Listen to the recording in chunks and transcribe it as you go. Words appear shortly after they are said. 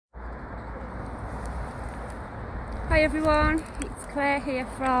Hi everyone, it's Claire here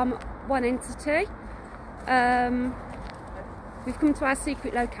from One Entity. We've come to our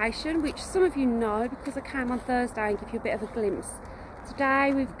secret location, which some of you know because I came on Thursday and give you a bit of a glimpse.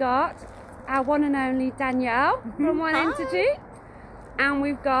 Today we've got our one and only Danielle from One Entity, and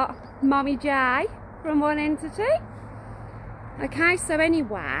we've got Mommy J from One Entity. Okay, so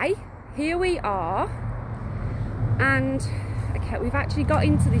anyway, here we are, and okay, we've actually got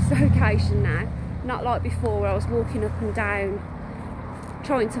into this location now. Not like before where I was walking up and down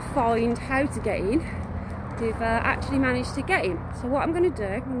trying to find how to get in. We've actually managed to get in. So what I'm going to do,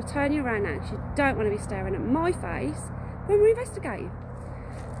 I'm going to turn you around now because you don't want to be staring at my face when we're investigating.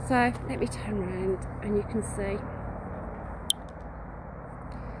 So let me turn around and you can see.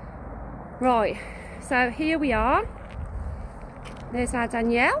 Right, so here we are. There's our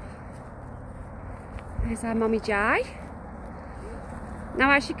Danielle. There's our Mummy J.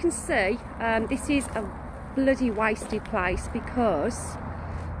 Now, as you can see, this is a bloody wasted place because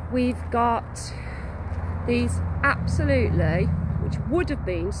we've got these absolutely, which would have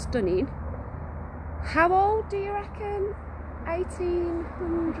been stunning. How old do you reckon?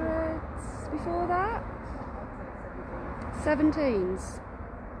 1800s, before that? 17s.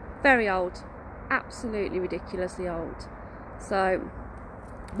 Very old. Absolutely ridiculously old. So,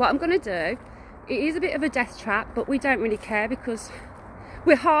 what I'm going to do, it is a bit of a death trap, but we don't really care because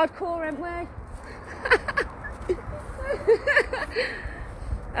we're hardcore, aren't we?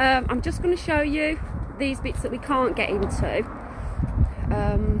 I'm just going to show you these bits that we can't get into.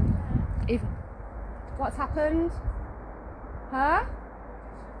 What's happened? Huh?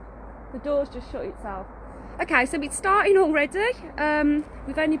 The door's just shut itself. Okay, so it's starting already.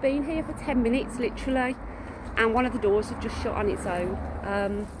 We've only been here for 10 minutes, literally, and one of the doors have just shut on its own.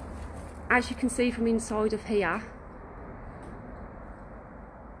 As you can see from inside of here,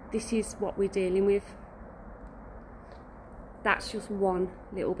 this is what we're dealing with. That's just one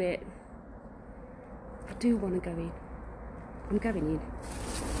little bit. I do want to go in. I'm going in.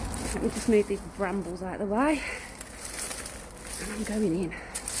 Let me just move these brambles out of the way. And I'm going in.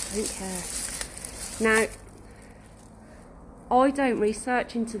 I don't care. Now, I don't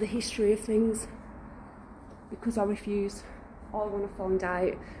research into the history of things because I refuse. I want to find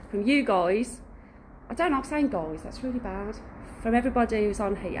out from you guys. I don't like saying guys, that's really bad. From everybody who's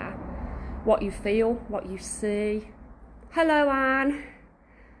on here, what you feel, what you see. Hello Anne.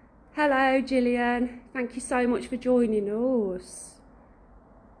 Hello Gillian. Thank you so much for joining us.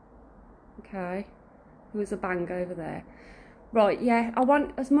 Okay, there was a bang over there. Right, yeah, I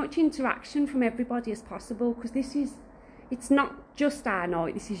want as much interaction from everybody as possible because it's not just our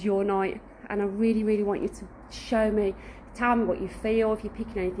night, this is your night, and I really, really want you to show me, tell me what you feel, if you're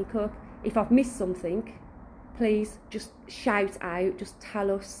picking anything up. If I've missed something, please just shout out, just tell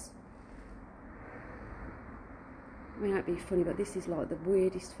us. I mean, that'd be funny, but this is like the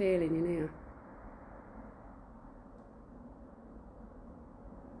weirdest feeling in here.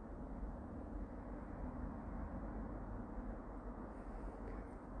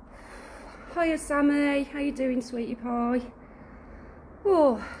 Hiya Sammy, how you doing, sweetie pie?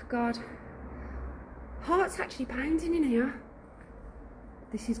 Oh God, heart's actually pounding in here.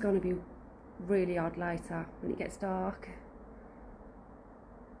 This is going to be really odd later when it gets dark.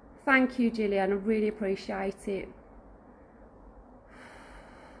 Thank you Gillian, I really appreciate it.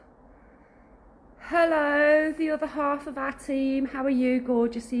 Hello, the other half of our team. How are you,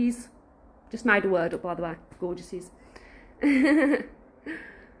 gorgeousies? Just made a word up, by the way, gorgeousies.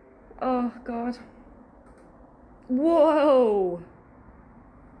 Oh, God. Whoa.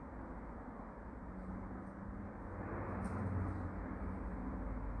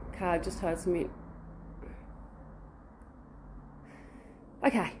 Okay, I just heard something.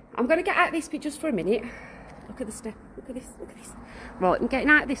 Okay, I'm going to get out of this bit just for a minute. Look at the step. Look at this. Look at this. Right, I'm getting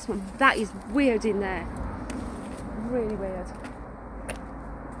out of this one. That is weird in there. Really weird.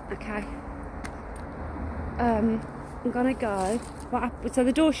 Okay. I'm gonna go. What happened? So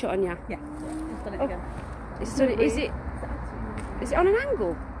the door's shut on you? Yeah. I've done it again. Is it on an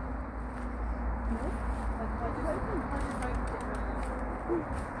angle?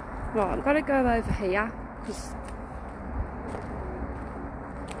 Right, I'm gonna go over here because.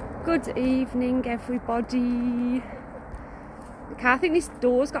 Good evening, everybody. Okay, I think this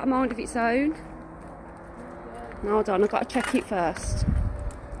door's got a mind of its own. No, hold on, I've got to check it first.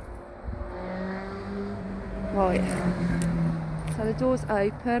 Right. So the door's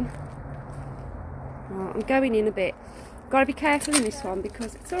open. Right, I'm going in a bit. Got to be careful in this one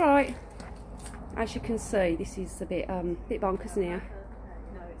because it's all right. As you can see, this is a bit bonkers in here.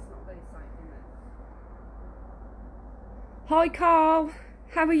 No, it's not very safe in there. Hi, Carl.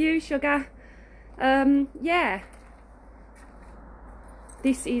 How are you, sugar? Yeah.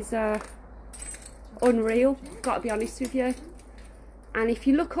 This is unreal, got to be honest with you. And if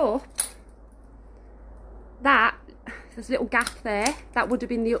you look up, there's a little gap there, that would have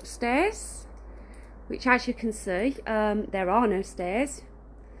been the upstairs, which as you can see, there are no stairs.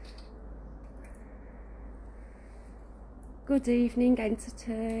 Good evening,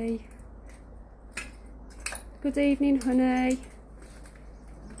 entity. Good evening, honey.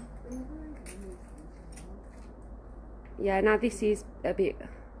 Yeah, now this is a bit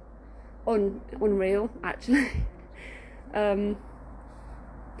unreal, actually. And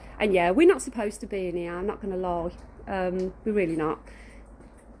yeah, we're not supposed to be in here, I'm not going to lie. We're really not.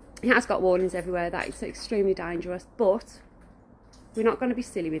 It has got warnings everywhere that it's extremely dangerous, but we're not going to be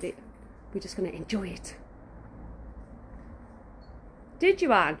silly with it. We're just going to enjoy it. Did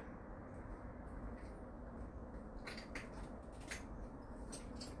you, Anne?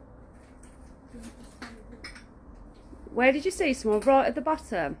 Where did you see someone? Right at the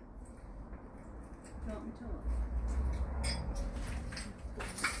bottom?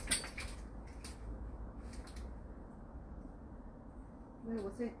 Where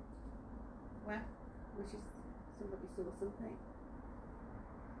was it? Where? Was just somebody saw something.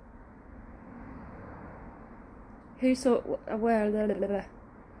 Who saw? Where?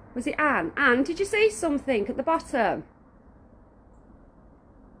 Was it Anne? Anne, did you see something at the bottom?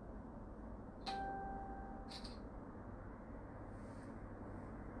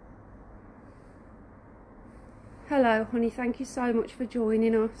 Hello, honey. Thank you so much for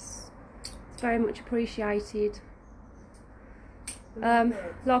joining us. It's very much appreciated.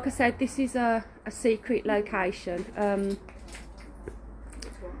 Like I said, this is a secret location.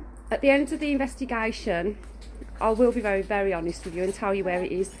 At the end of the investigation, I will be very, very honest with you and tell you where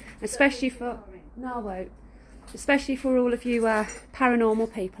it is, especially for especially for all of you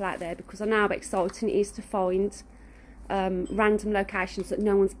paranormal people out there, because I know how exciting it is to find random locations that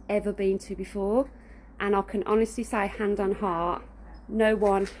no one's ever been to before. And I can honestly say, hand on heart, no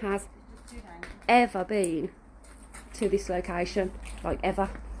one has ever been to this location, like ever.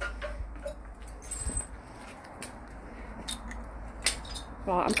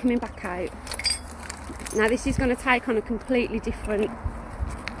 Right, I'm coming back out. Now this is going to take on a completely different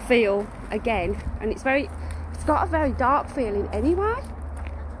feel again, and it's got a very dark feeling anyway.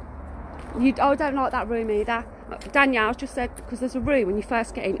 I don't like that room either. Danielle just said, because there's a room when you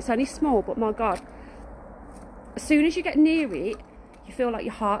first get in, it's only small, but my God, as soon as you get near it, you feel like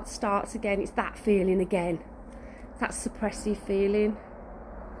your heart starts again. It's that feeling again. That suppressive feeling.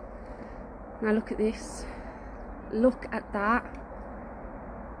 Now look at this. Look at that.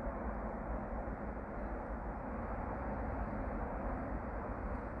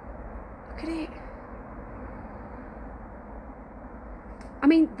 Look at it. I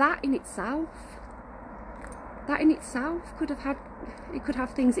mean, that in itself could have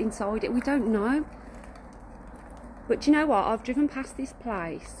things inside it. We don't know. But do you know what? I've driven past this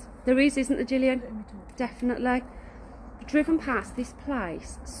place. There isn't there, Gillian? Definitely. I've driven past this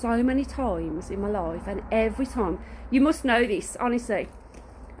place so many times in my life, and every time, you must know this, honestly.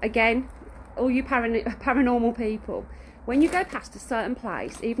 Again, all you paranormal people, when you go past a certain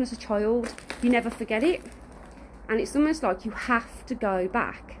place, even as a child, you never forget it. And it's almost like you have to go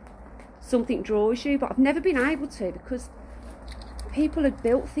back. Something draws you, but I've never been able to, because people had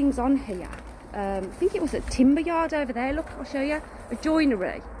built things on here. I think it was a timber yard over there. Look, I'll show you. A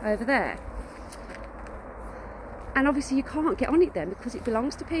joinery over there. And obviously you can't get on it then because it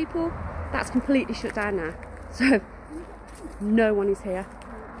belongs to people. That's completely shut down now. So no one is here.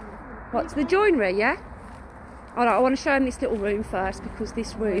 What's the joinery, yeah? All right, I want to show them this little room first, because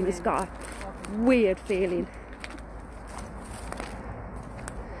this room has got a weird feeling.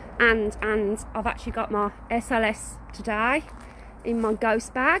 And I've actually got my SLS today in my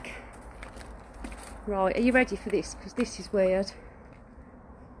ghost bag. Right, are you ready for this? Because this is weird.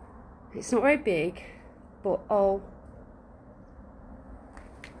 It's not very big, but oh.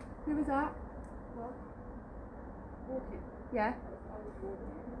 Who was that? What? Walking. Yeah.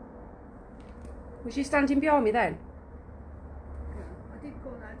 Was you standing behind me then? Yeah. I did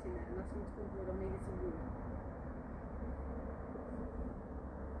call out in it and asked him to come forward. I needed some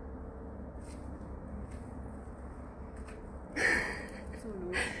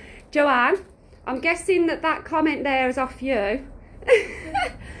room. Joanne, I'm guessing that comment there is off you.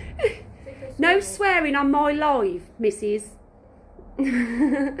 No swearing on my live, missus.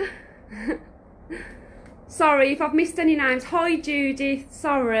 Sorry if I've missed any names. Hi Judith,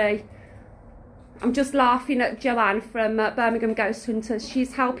 sorry. I'm just laughing at Joanne from Birmingham Ghost Hunters.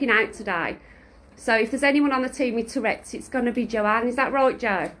 She's helping out today. So if there's anyone on the team with Tourette's, it's going to be Joanne. Is that right,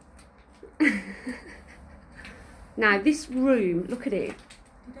 Jo? Now this room, look at it.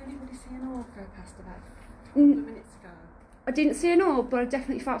 couple of minutes ago. I didn't see an orb, but I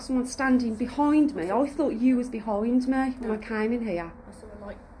definitely felt someone standing behind me. I thought you was behind me when I came in here. I saw a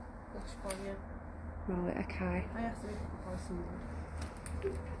light flash by you. Right, okay. I asked her if I somebody.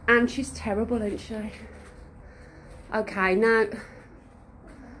 And she's terrible, isn't she? Okay, now...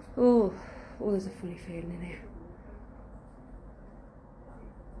 Oh, there's a funny feeling in here.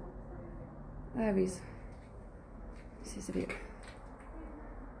 There is. This is a bit...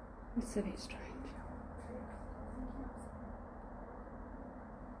 It's a bit strange.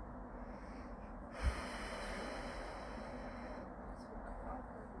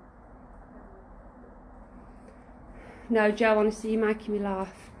 No, Joe, honestly, you're making me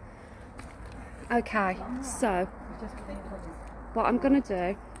laugh. Okay, so what I'm going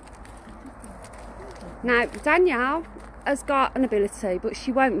to do... Now, Danielle has got an ability, but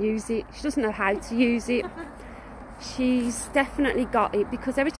she won't use it. She doesn't know how to use it. She's definitely got it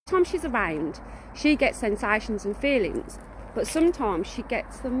because every time she's around, she gets sensations and feelings. But sometimes she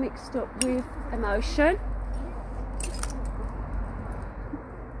gets them mixed up with emotion.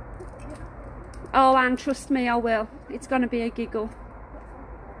 Oh, Anne, trust me, I will. It's going to be a giggle.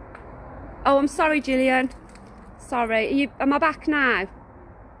 Oh, I'm sorry, Gillian. Sorry. Am I back now?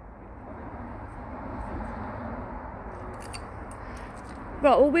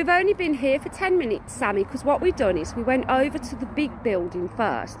 Right, well, we've only been here for 10 minutes, Sammy, because what we've done is we went over to the big building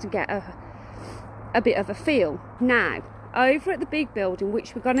first to get a bit of a feel. Now, over at the big building,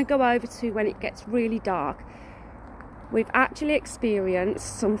 which we're going to go over to when it gets really dark, we've actually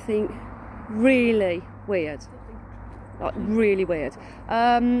experienced something really weird. Like, really weird.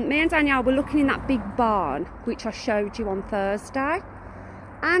 Me and Danielle were looking in that big barn, which I showed you on Thursday,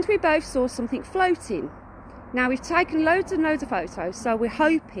 and we both saw something floating. Now, we've taken loads and loads of photos, so we're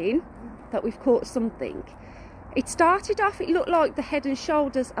hoping that we've caught something. It started off, it looked like the head and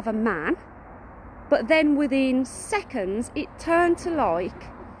shoulders of a man, but then within seconds, it turned to like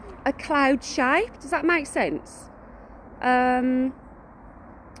a cloud shape. Does that make sense? But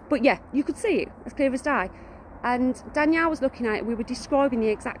yeah, you could see it as clear as day. And Danielle was looking at it, we were describing the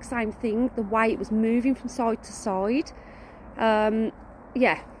exact same thing, the way it was moving from side to side.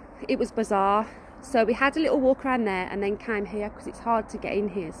 Yeah, it was bizarre. So we had a little walk around there and then came here because it's hard to get in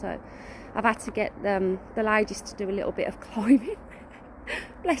here. So I've had to get the ladies to do a little bit of climbing,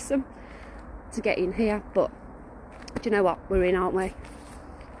 bless them, to get in here. But do you know what? We're in, aren't we?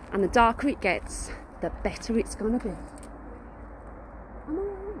 And the darker it gets, the better it's going to be. I'm all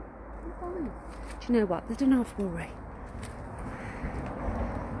right. I'm fine. Do you know what? They don't have to worry.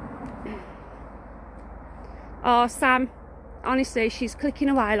 Oh, Sam, honestly, she's clicking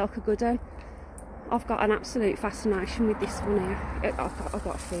away like a good one. I've got an absolute fascination with this one here. I've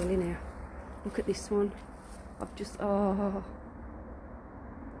got a feeling here. Look at this one. I've just, oh.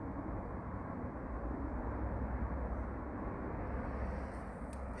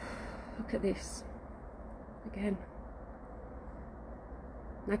 Look at this. Again.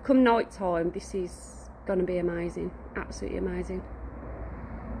 Now, come night time, this is going to be amazing. Absolutely amazing.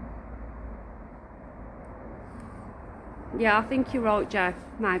 Yeah, I think you're right, Joe.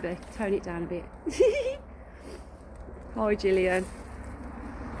 Maybe. Tone it down a bit. Hi, Gillian.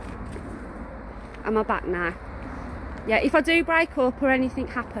 Am I back now? Yeah, if I do break up or anything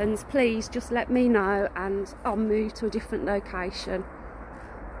happens, please just let me know and I'll move to a different location.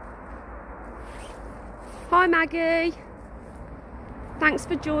 Hi, Maggie. Thanks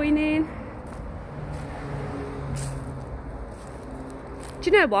for joining.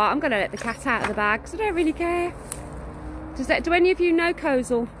 Do you know what? I'm going to let the cat out of the bag because I don't really care. Do any of you know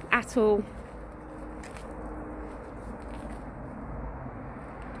Coleshill at all?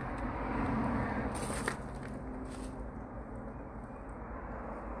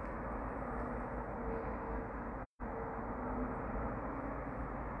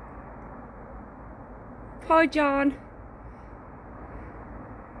 Hi, John.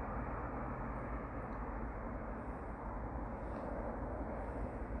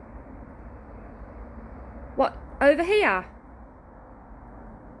 What, over here?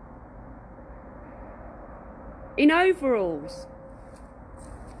 In overalls?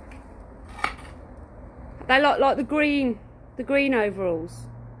 They like the green overalls.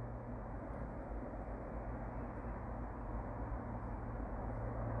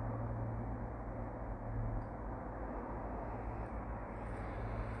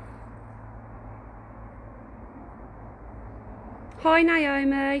 Hi,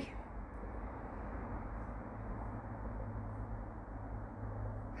 Naomi.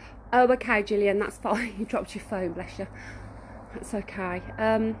 Oh, okay, Gillian, that's fine. You dropped your phone, bless you. That's okay.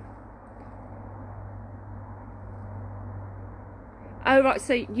 Oh, right,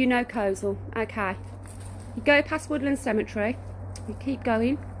 so you know Coleshill. Okay. You go past Woodland Cemetery, you keep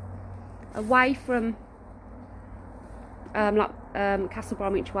going away from Castle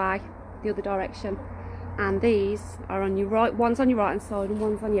Bromwich Way, the other direction, and these are on your right. One's on your right hand side and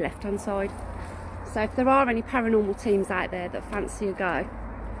one's on your left hand side. So if there are any paranormal teams out there that fancy a go,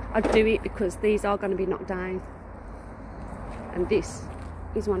 I'd do it, because these are going to be knocked down, and this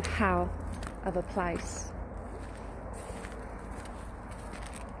is one hell of a place.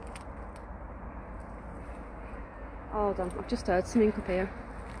 Hold on, I've just heard something up here.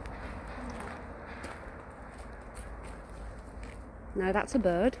 No, that's a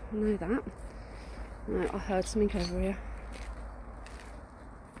bird. I know that. No, I heard something over here.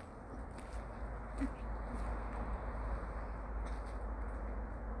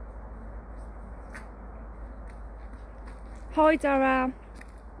 Hi Dara.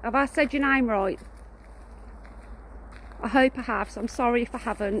 Have I said your name right? I hope I have, so I'm sorry if I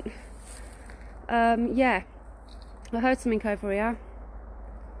haven't. Yeah, I heard something over here.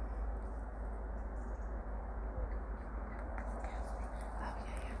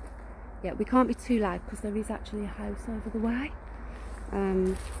 Yeah, we can't be too loud because there is actually a house over the way.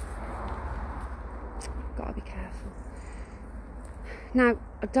 Gotta be careful. Now,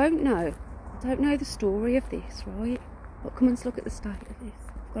 I don't know the story of this, right? But come and look at the state of this.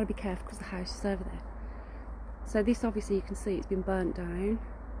 I've got to be careful because the house is over there. So this, obviously you can see it's been burnt down.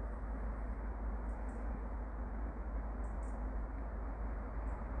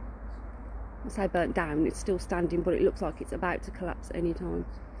 I say burnt down, it's still standing, but it looks like it's about to collapse at any time.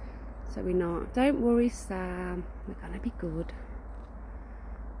 So we're not. Don't worry, Sam. We're gonna be good.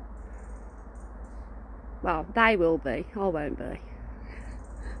 Well, they will be. I won't be.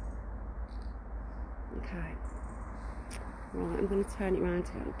 Okay. Right, I'm going to turn it round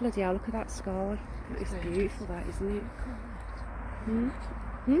again. Bloody hell, look at that sky. That is beautiful, that, isn't it?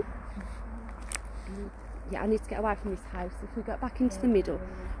 Yeah, I need to get away from this house. If we get back into the middle,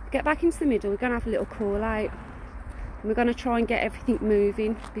 we're going to have a little call out. And we're going to try and get everything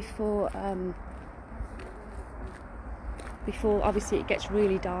moving before obviously it gets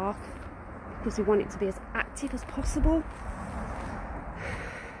really dark, because we want it to be as active as possible.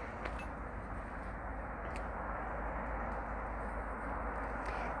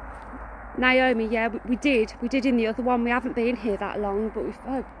 Naomi, yeah, we did in the other one. We haven't been here that long, but we've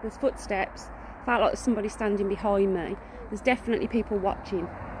heard there's footsteps. Felt like there's somebody standing behind me. There's definitely people watching.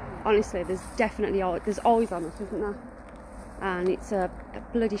 Honestly, there's eyes on us, isn't there? And it's a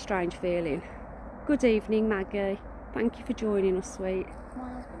bloody strange feeling. Good evening, Maggie. Thank you for joining us, sweet.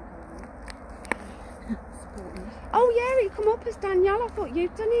 Oh yeah, you come up as Danielle. I thought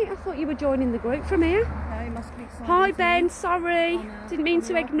you'd done it. I thought you were joining the group from here. No, it must be. Hi Ben, sorry. Didn't mean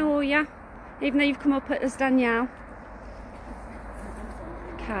to ignore you, even though you've come up as Danielle.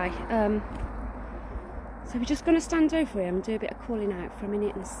 Okay, so we're just going to stand over here and do a bit of calling out for a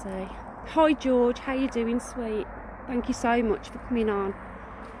minute and see. Hi George, how you doing, sweet? Thank you so much for coming on.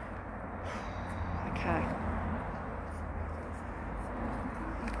 Okay.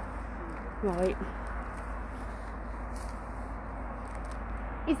 Right.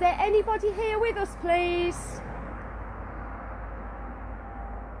 Is there anybody here with us, please?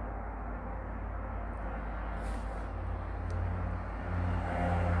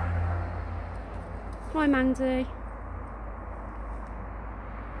 Hi Mandy.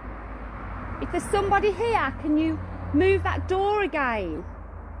 If there's somebody here, can you move that door again?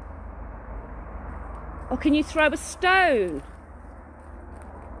 Or can you throw a stone?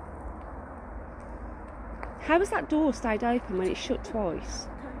 How has that door stayed open when it's shut twice?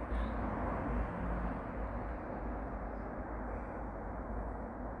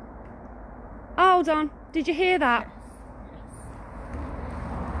 Hold on, did you hear that?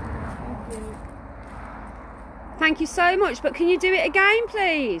 Thank you so much, but can you do it again,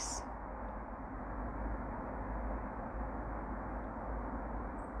 please?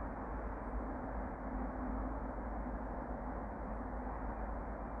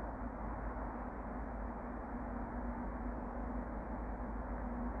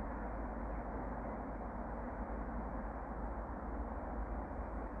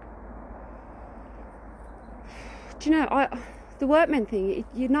 Do you know, the workmen thing,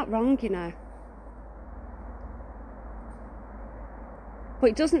 you're not wrong, you know. But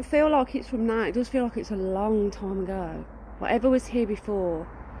it doesn't feel like it's from now. It does feel like it's a long time ago. Whatever was here before,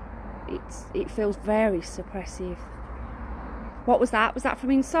 it feels very suppressive. What was that? Was that from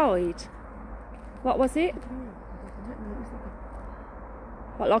inside? What was it?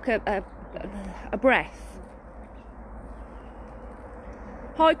 What, like a breath?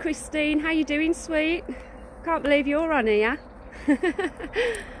 Hi Christine, how you doing, sweet? Can't believe you're on here.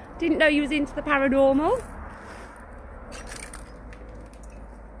 Didn't know you was into the paranormal.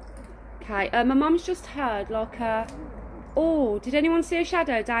 Okay, my mum's just heard like a... Oh, did anyone see a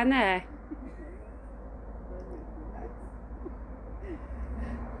shadow down there?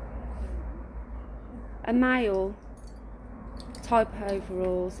 A male, type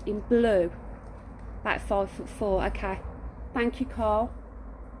overalls in blue, about 5'4". Okay, thank you, Carl.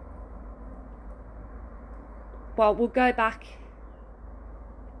 Well, we'll go back.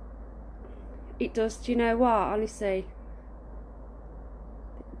 It does. Do you know what? Honestly,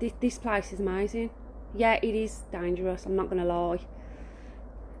 this place is amazing. Yeah, it is dangerous, I'm not gonna lie,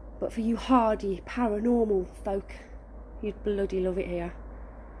 but for you hardy paranormal folk, you'd bloody love it here.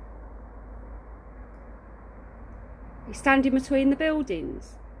 You're standing between the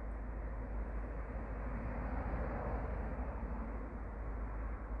buildings.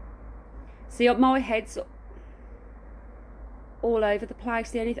 See, my head's all over the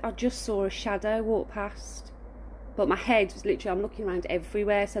place. I just saw a shadow walk past, but my head was literally, I'm looking around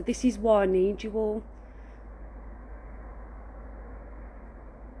everywhere, so this is why I need you all.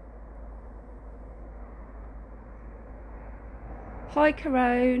 Hi,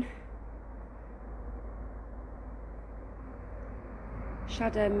 Carone.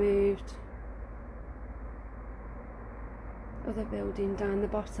 Shadow moved. Other building down the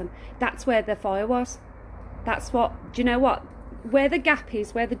bottom. That's where the fire was. That's what, do you know what? Where the gap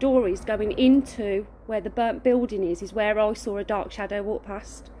is, where the door is going into where the burnt building is where I saw a dark shadow walk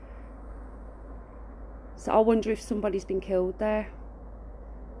past. So I wonder if somebody's been killed there.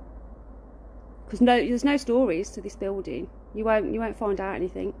 Because there's no stories to this building. You won't find out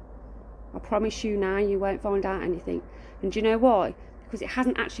anything. I promise you now, you won't find out anything. And do you know why? Because it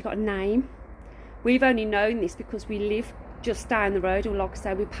hasn't actually got a name. We've only known this because we live just down the road, or like I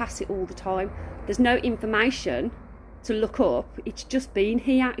say, we pass it all the time. There's no information to look up. It's just been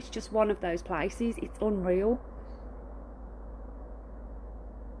here. It's just one of those places. It's unreal.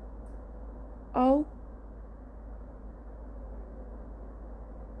 Oh.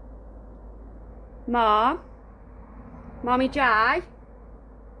 Mom? Mommy Jay?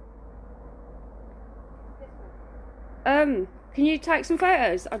 Can you take some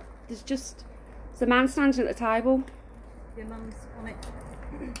photos? There's a man standing at the table. Your mum's on it.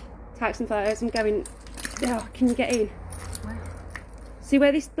 Take some photos. I'm going. Oh, can you get in? Where? See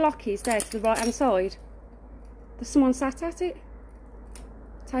where this block is there to the right hand side? There's someone sat at it.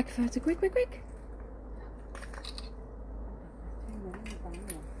 Take a photo, quick, quick, quick.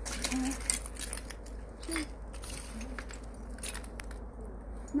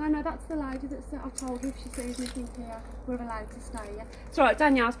 No, that's the lady that's. I told her if she sees anything here, we're allowed to stay. Yeah. It's alright.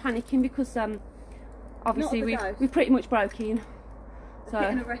 Danielle's panicking because obviously we pretty much broke in. So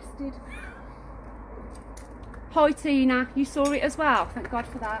getting arrested. Hi Tina, you saw it as well. Thank God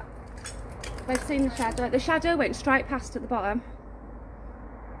for that. They've seen the shadow. The shadow went straight past at the bottom.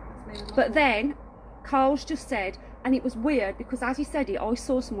 But then Carl's just said, and it was weird because as he said it, I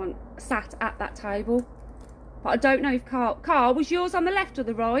saw someone sat at that table. But I don't know if Carl, was yours on the left or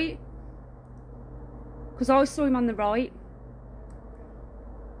the right? Because I saw him on the right.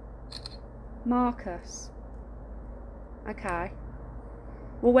 Marcus. Okay.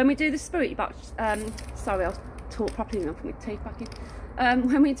 Well, when we do the spirit box, sorry, I'll talk properly enough, put my teeth back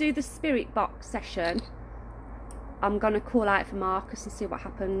in. When we do the spirit box session, I'm going to call out for Marcus and see what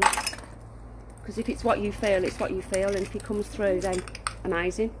happens. Because if it's what you feel, it's what you feel. And if he comes through, then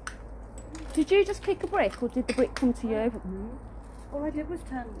amazing. Did you just kick a brick, or did the brick come to you? All I did was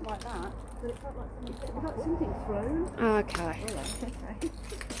turn like that, but it felt like something thrown. Okay. Okay.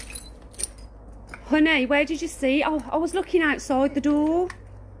 Honey, where did you see? Oh, I was looking outside the door.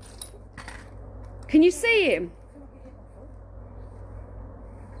 Can you see him?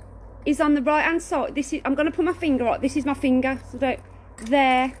 He's on the right hand side. This is. I'm going to put my finger on. This is my finger. So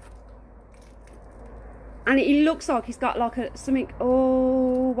there. And it looks like he's got like something.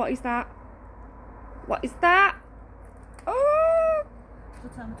 Oh, what is that? What is that? Oh,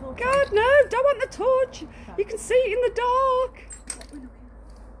 God, no, don't want the torch. You can see it in the dark.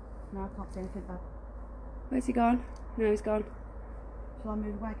 No, I can't see anything bad. Where's he gone? No, he's gone. Shall I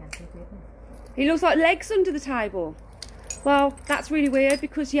move away again? He looks like legs under the table. Well, that's really weird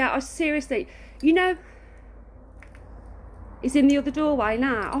because, yeah, I seriously, you know, he's in the other doorway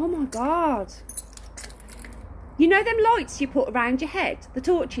now. Oh my God. You know them lights you put around your head? The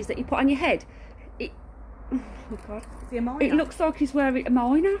torches that you put on your head? Oh my God. Is he a miner? It looks like he's wearing a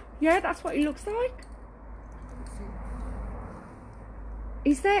miner. Yeah, that's what he looks like.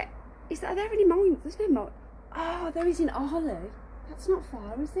 Are there any mines? There's no mine. Oh, there is in Arley. That's not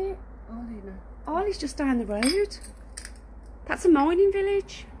far, is it? Arley, no. Arley's just down the road. That's a mining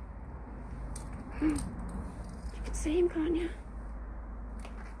village. You can see him, can't you?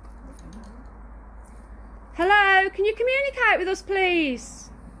 Hello, can you communicate with us, please?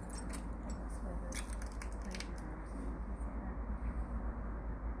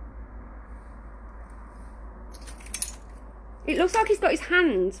 It looks like he's got his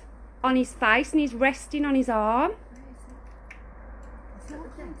hand on his face and he's resting on his arm.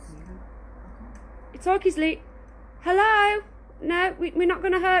 It's like he's hello? No, we're not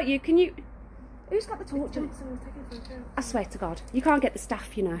going to hurt you. Can you... Who's got the torch on? I swear to God, you can't get the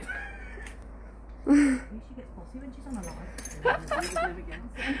staff, you know.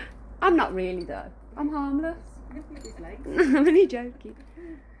 I'm not really though. I'm harmless. I'm only joking.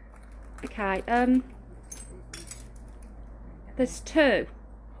 Okay, there's 2.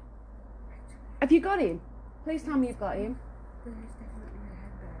 Have you got him? Please tell me you've got him.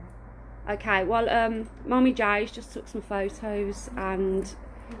 Okay, well, Mommy Jay's just took some photos and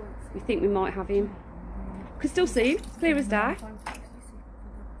we think we might have him. Can still see him, it's clear as day.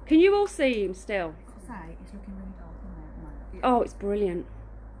 Can you all see him still? Oh, it's brilliant.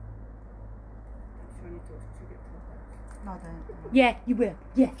 Yeah, you will.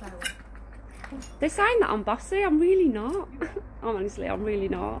 Yeah. They're saying that I'm bossy. I'm really not. Honestly, I'm really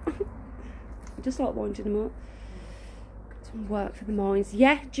not. I just like winding them up. Some work for the mines.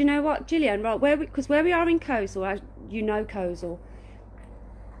 Yeah, do you know what, Gillian? Right, because where we are in Coleshill, you know Coleshill,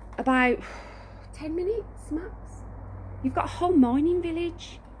 about 10 minutes max. You've got a whole mining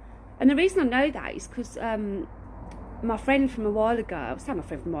village. And the reason I know that is because my friend from a while ago, I was saying my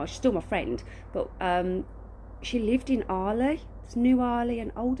friend from a while, she's still my friend, but she lived in Arley. There's New Arley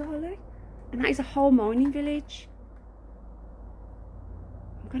and Old Arley. And that is a whole mining village.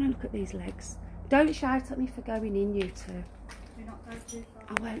 I'm going to look at these legs. Don't shout at me for going in, you two. Do not go too far.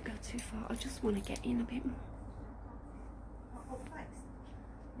 I won't go too far. I just want to get in a bit more.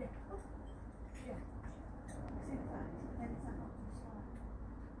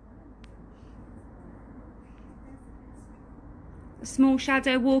 A small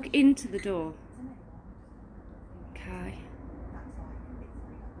shadow walk into the door. Okay.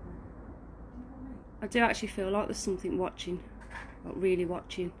 I do actually feel like there's something watching, like really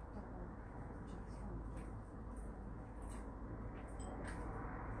watching.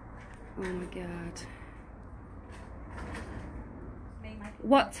 Oh my God.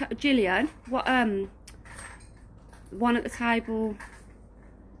 What, Gillian? What, one at the table.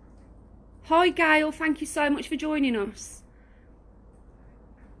 Hi Gail, thank you so much for joining us.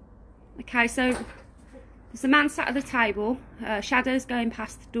 Okay, so there's a man sat at the table, shadows going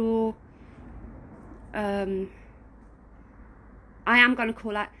past the door. I am going to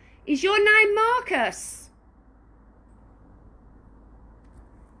call out. Is your name Marcus?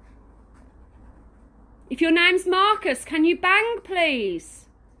 If your name's Marcus, can you bang, please?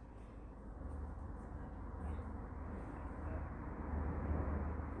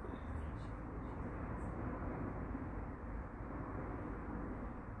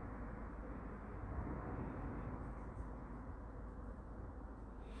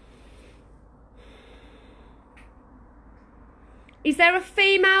 Is there a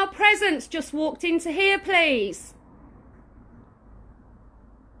female presence just walked into here, please?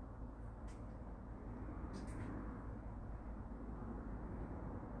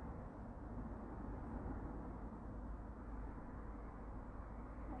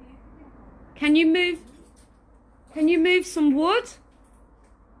 Can you move some wood?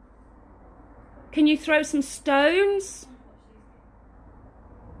 Can you throw some stones?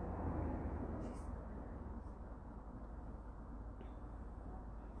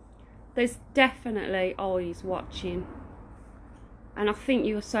 There's definitely eyes watching. And I think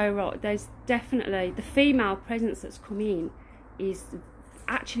you're so right. There's definitely, the female presence that's come in is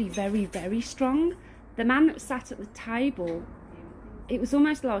actually very, very strong. The man that sat at the table, it was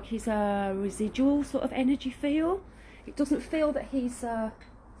almost like he's a residual sort of energy feel. It doesn't feel that he's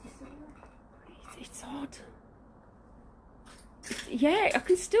it's odd. Yeah,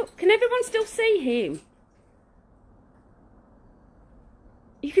 can everyone still see him?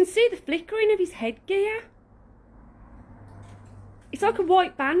 You can see the flickering of his headgear. It's like a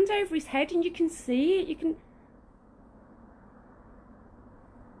white band over his head and you can see it. You can...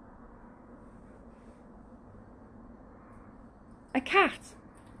 A cat.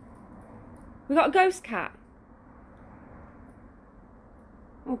 We got a ghost cat.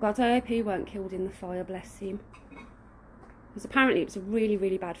 Oh God, I hope he weren't killed in the fire, bless him. Because apparently it was a really,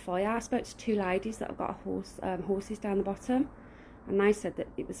 really bad fire. I spoke to 2 ladies that have got horses down the bottom. And they said that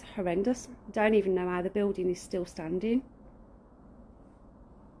it was horrendous. Don't even know how the building is still standing.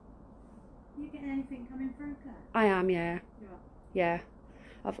 Are you getting anything coming through, Claire? I am, yeah. You are? Yeah.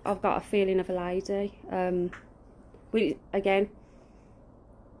 I've got a feeling of a lady. Again,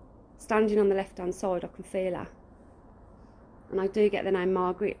 standing on the left hand side, I can feel her. And I do get the name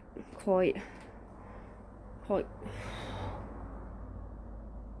Margaret quite.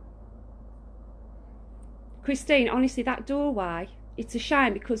 Christine, honestly, that doorway, it's a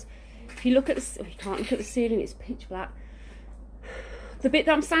shame because if you look at the, you can't look at the ceiling, it's pitch black. The bit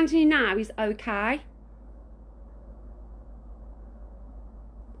that I'm standing in now is okay.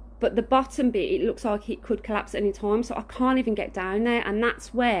 But the bottom bit, it looks like it could collapse at any time, so I can't even get down there, and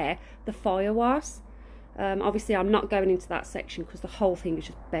that's where the fire was. Obviously, I'm not going into that section because the whole thing is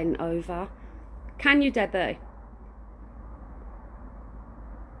just bent over. Can you, Debbie?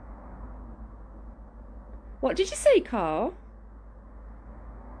 What did you see, Carl?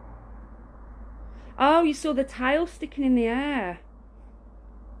 Oh, you saw the tail sticking in the air.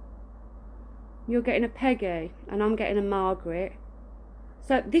 You're getting a Peggy, and I'm getting a Margaret.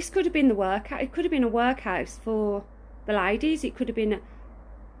 So this could have been the workout. It could have been a workhouse for the ladies. It could have been,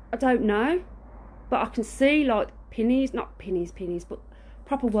 I don't know. But I can see like pinnies, not pinnies, but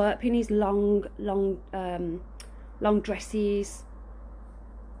proper work pinnies, long dresses.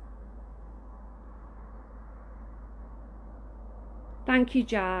 Thank you,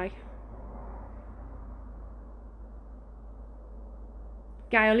 Jay.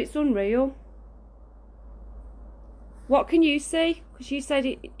 Gail, it's unreal. What can you see? Because you said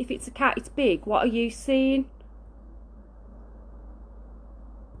if it's a cat, it's big. What are you seeing?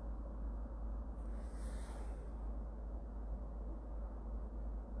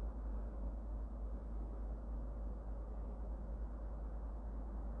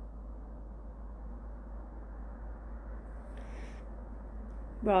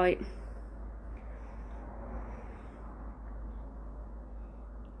 Right.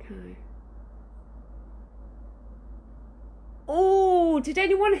 Okay. Oh, did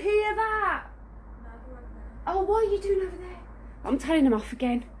anyone hear that? Oh, what are you doing over there? I'm telling them off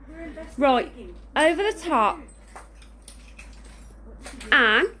again. Right, over the top.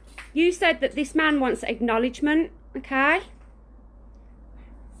 Anne, you said that this man wants acknowledgement, okay?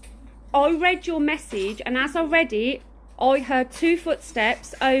 I read your message, and as I read it, I heard 2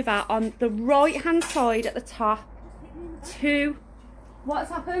 footsteps over on the right hand side at the top. 2. What's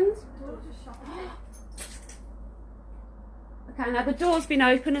happened? Okay, now the door's been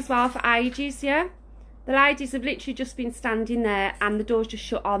open as well for ages, yeah? The ladies have literally just been standing there and the door's just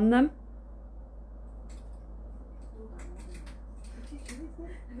shut on them.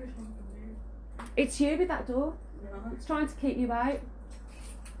 It's you with that door. It's trying to keep you out.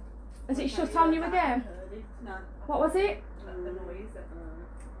 Has it shut on you again? No. What was it? The noise.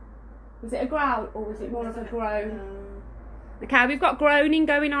 Was it a growl or was it more of a groan? Okay, we've got groaning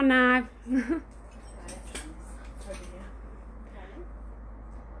going on now. We're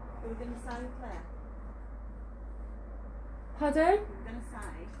going to say, Claire? Pardon? We're going to say,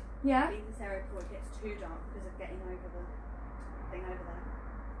 Yeah? leave this area before it gets too dark because of getting over the thing over there.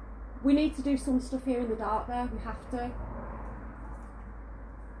 We need to do some stuff here in the dark there, we have to.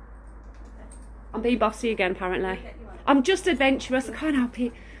 I'm being bossy again, apparently. I'm just adventurous, I can't help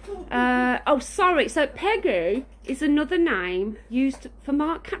it. Oh, sorry, so Peggy is another name used for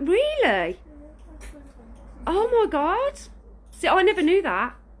Mark. Really? Oh my God. See, I never knew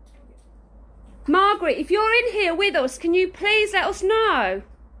that. Margaret, if you're in here with us, can you please let us know?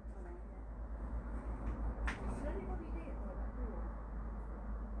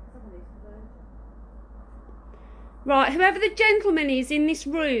 Right, whoever the gentleman is in this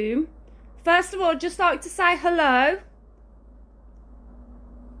room, first of all, I'd just like to say hello.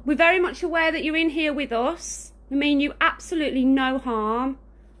 We're very much aware that you're in here with us. We mean you absolutely no harm.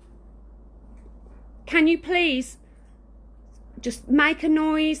 Can you please just make a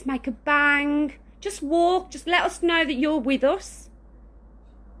noise, make a bang, just walk, just let us know that you're with us.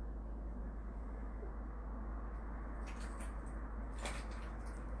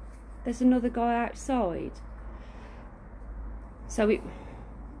 There's another guy outside. So we've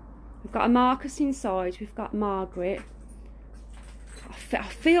got a Marcus inside, we've got Margaret. I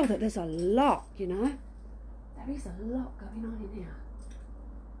feel that there's a lot, you know. There is a lot going on in here.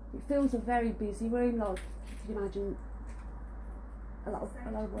 It feels a very busy room, like you can imagine a lot of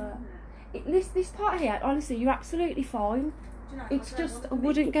work. This part here, honestly, you're absolutely fine. It's just, I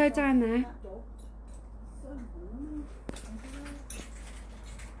wouldn't go down there.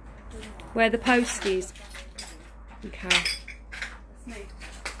 Where the post is. Okay.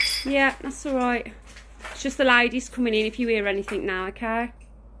 Yeah, that's alright. It's just the ladies coming in if you hear anything now, okay?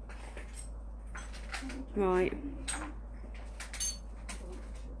 Right.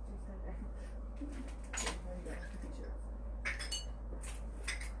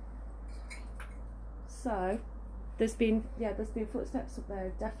 So, There's been footsteps up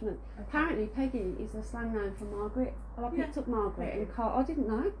there, definitely. Okay. Apparently Peggy is a slang name for Margaret. Well, I picked up Margaret and Carl. I didn't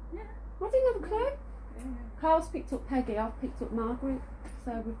know. Yeah. I didn't have a clue. Yeah. Carl's picked up Peggy. I've picked up Margaret.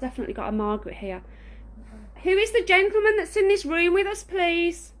 So we've definitely got a Margaret here. Okay. Who is the gentleman that's in this room with us,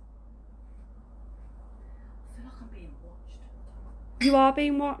 please? I feel like I'm being watched. You are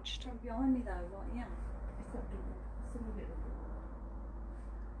being watched. From behind me though, right? Yeah.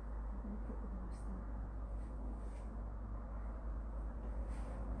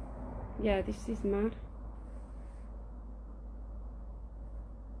 Yeah, this is mad.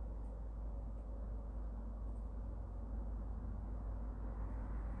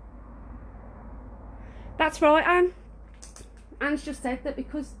 That's right, Anne. Anne's just said that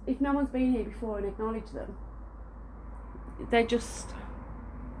because if no one's been here before and acknowledged them, they'll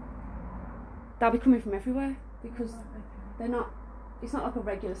be coming from everywhere because they're not. It's not like a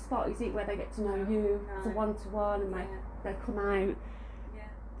regular spot, is it? Where they get to know you. It's a one-to-one, and they come out.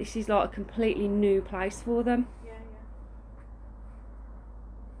 This is like a completely new place for them.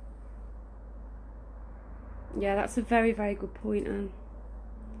 Yeah, that's a very, very good point, Anne.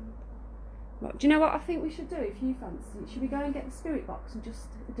 Right, do you know what I think we should do if you fancy? Should we go and get the spirit box and just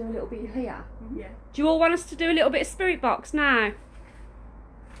do a little bit here? Yeah. Do you all want us to do a little bit of spirit box now?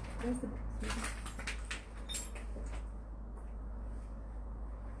 Where's the box?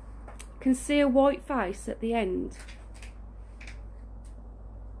 Can see a white face at the end.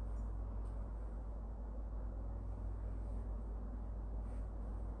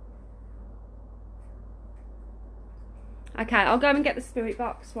 Okay, I'll go and get the spirit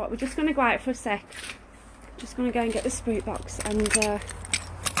box. Right, we're just going to go out for a sec. Just going to go and get the spirit box. And are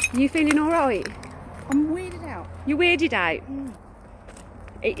you feeling all right? I'm weirded out. You're weirded out. Mm.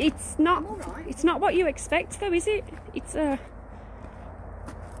 It's not. I'm all right. It's not what you expect, though, is it? It's I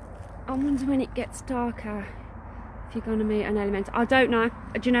wonder when it gets darker if you're going to meet an element. I don't know.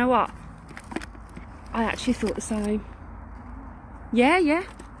 Do you know what? I actually thought the same. Yeah,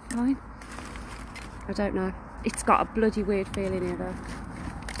 fine. I don't know. It's got a bloody weird feeling here though.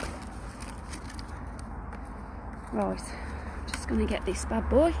 Right, I'm just going to get this bad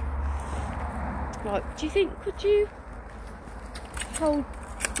boy. Right, do you think, could you hold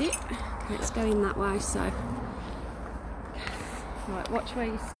it? It's going that way, so. Right, watch where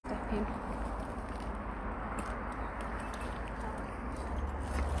you step in.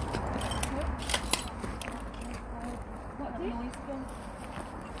 What noise gone?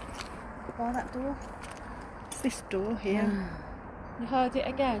 By that door. This door here. You heard it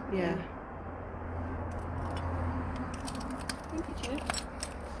again? Yeah. I think it's you.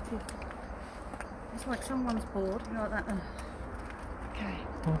 It's like someone's bored. You know, like that. Okay.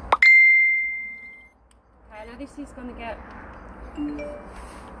 Okay, now this is going to get.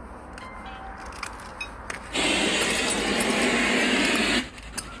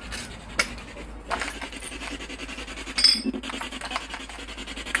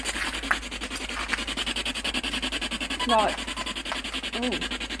 Right. Oh,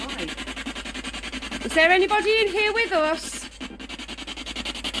 hi. Is there anybody in here with us?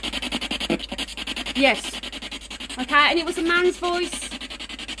 Yes. Okay, and it was a man's voice.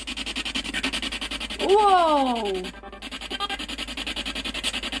 Whoa.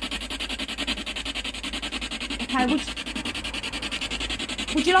 Okay,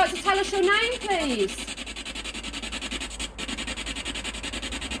 would you like to tell us your name, please?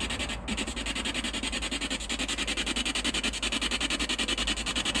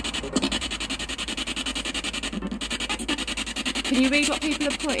 Can you read what people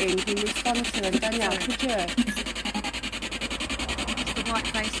are putting in response to them? Danielle, could you? It's the white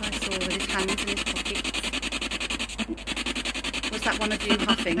face I saw with his hands in his pockets. Was that one of you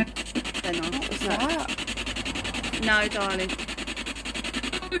huffing? Then on. What was that? No, darling.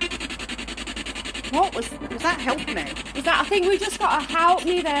 What was that? Help me? Was that? I think we just got to help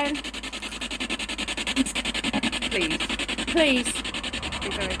me then. Please. Please. Be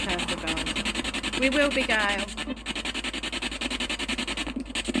very careful, guys. We will be, Gail.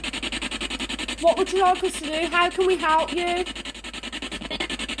 What would you like us to do? How can we help you?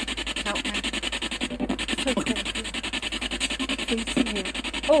 Help me.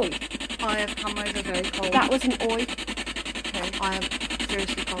 Oi. I have come over very cold. That was an oi. Okay. I am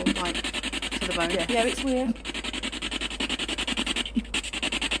seriously cold, like, to the bone. Yeah, it's weird.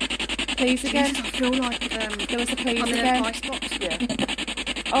 Please again. Jesus, I feel like there was a please I'm in again. an icebox. Yeah.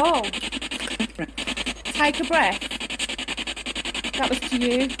 Oh. Take a breath. That was to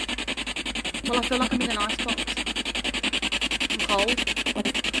you. Well, I feel like I'm in an icebox. I'm cold.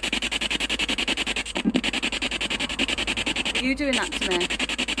 Are you doing that to me?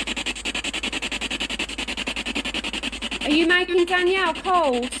 Are you making Danielle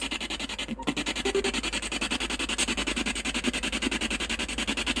cold?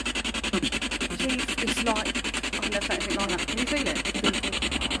 It's like, I've never felt anything like that. Can you feel it?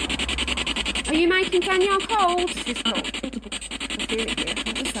 Are you making Danielle cold? It's cold. I feel it here.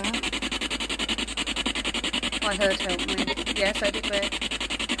 What was that? I heard help me. Yes, I did it.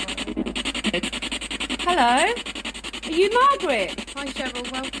 Hello? Are you Margaret? Hi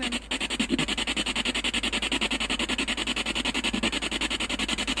Cheryl, welcome.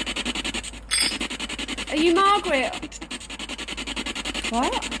 Are you Margaret?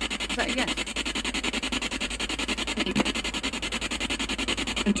 What? Is that a yes?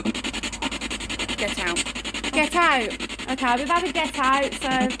 Get out. Get out. Okay, we've had a get out,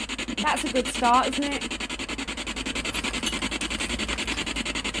 so that's a good start, isn't it?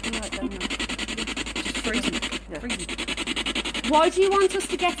 Right down there. Just freezing. Yeah. Freezing. Why do you want us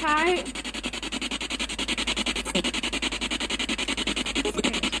to get out?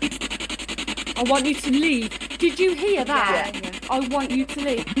 I want you to leave. Did you hear that? Yeah. I want you to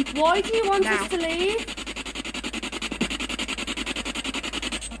leave. Why do you want Now. us to leave?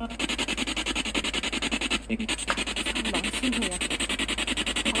 Lights in here.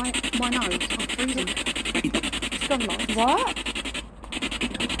 My nose, I'm freezing. It's gone lights. What?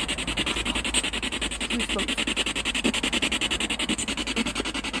 Goosebumps.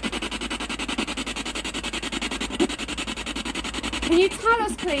 Can you tell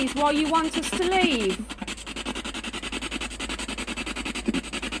us, please, why you want us to leave?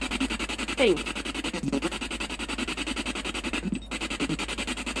 Think.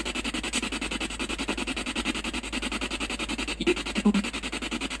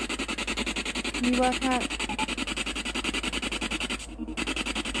 Can you work out?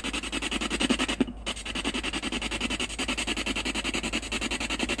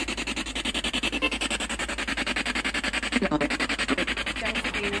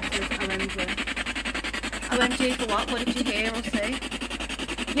 OMG for what? What did you hear or see?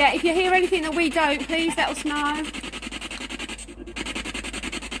 Yeah, if you hear anything that we don't, please let us know.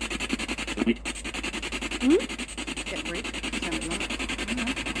 Get rid. Sounded like.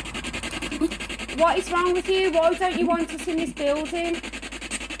 What is wrong with you? Why don't you want us in this building?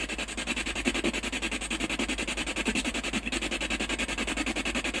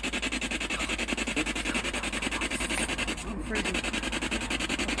 I'm freezing.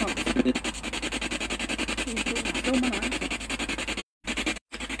 I can't. Still my eyes.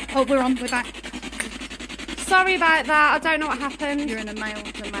 Oh, we're back. Sorry about that, I don't know what happened. You're in a male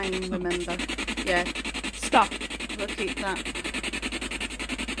domain, remember? Yeah, Stop. we'll keep that.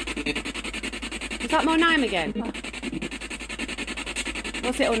 Is that my name again?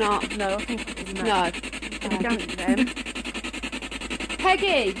 Was it or not? No, I think it was a No. Are we going then?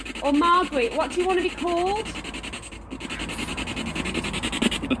 Peggy or Margaret, what do you want to be called?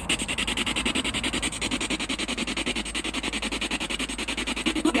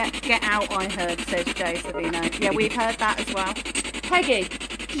 Get out, I heard, says Jay Savino. Yeah, we've heard that as well. Peggy.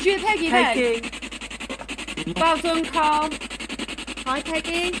 Did you hear Peggy then? Peggy. Well done, Carl. Hi,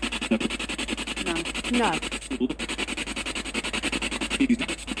 Peggy. No. No.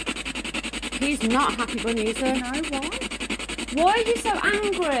 He's not a happy bunny, is he? No, why? Why are you so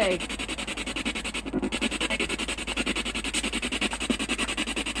angry?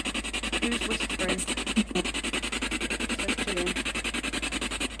 Who's whispering? So chilling.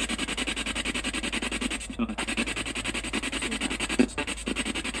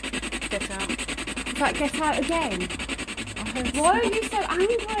 Get out. Is that get out again? Why are you so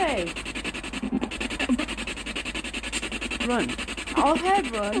angry? Run. I've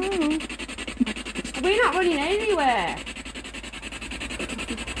heard run. We're not running anywhere.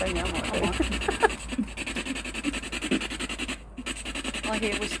 Don't know what I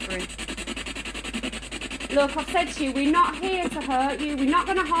hear whispering. Look, I've said to you, we're not here to hurt you. We're not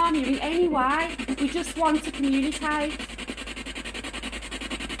going to harm you in any way. We just want to communicate.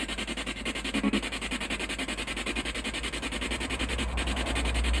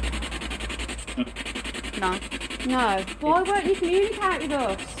 No. No. Why won't you communicate with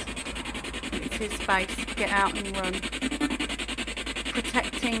us? It's his space. Get out and run.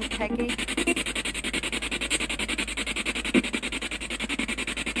 Protecting Peggy.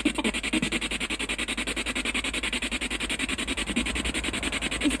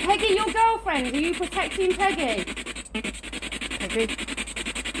 Is Peggy your girlfriend? Are you protecting Peggy? Peggy.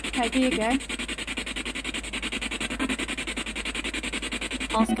 Peggy again.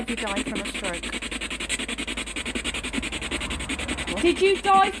 Ask if you died from a stroke. What? Did you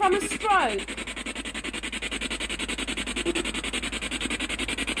die from a stroke?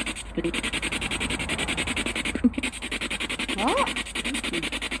 What?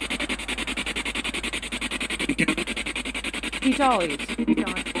 You died? He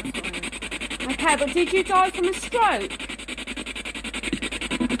died. Okay, but did you die from a stroke?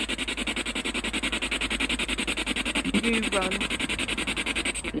 You run.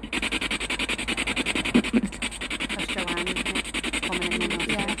 That's Joanne, isn't it? Commenting on that.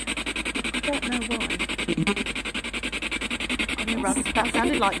 Yeah. I don't know why. You run. That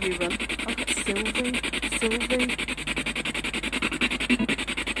sounded like you run. I've got Sylvie.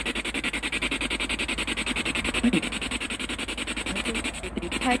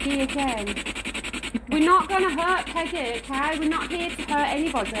 Peggy again. We're not going to hurt Peggy, okay? We're not here to hurt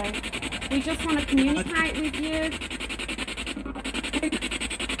anybody. We just want to communicate with you.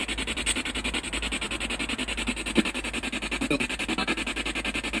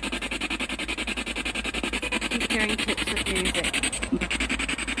 Keep hearing clips of music.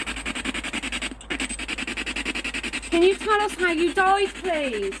 Can you tell us how you died,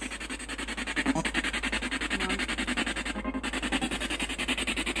 please?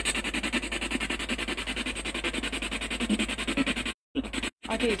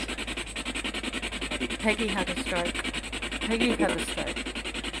 I did. Peggy had a stroke. Peggy had a stroke.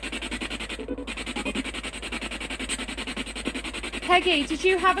 Peggy, did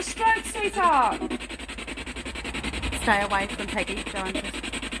you have a stroke, sweetheart? Stay away from Peggy, Joanne says.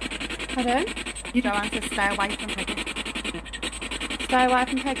 Pardon? Joanne says stay away from Peggy. Stay away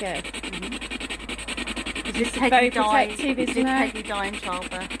from Peggy. Did Peggy very protective, did isn't it? Peggy die in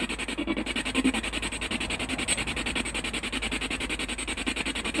childbirth?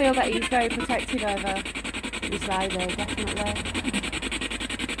 I feel that he's very protective over his lady, definitely.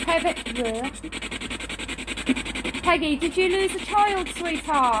 Peggy, did you lose a child,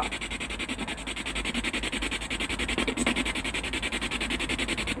 sweetheart?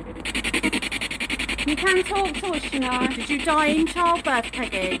 You can talk to us, you know. Did you die in childbirth,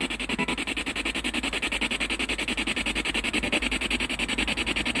 Peggy?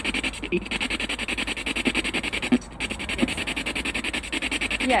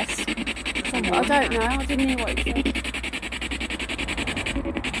 Yes. I don't know. I didn't hear what you said.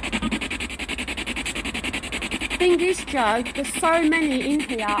 Thing is, Joe, there's so many in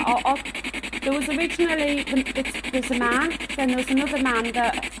here. There was originally there's a man, then there was another man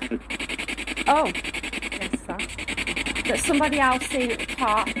that that somebody else seen at the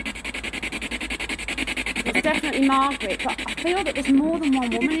top. It's definitely Margaret, but I feel that there's more than one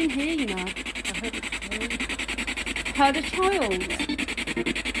woman in here, you know. Heard a child.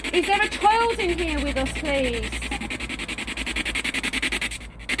 Is there a child in here with us, please?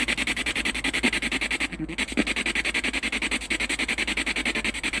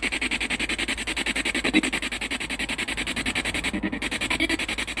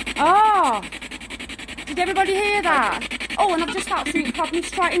 Oh! Did everybody hear that? Oh, and I've just absolutely popped me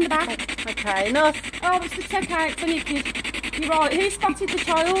straight in the back. Okay, enough. Oh, it's okay, it's only a kid. You're right. Who spotted the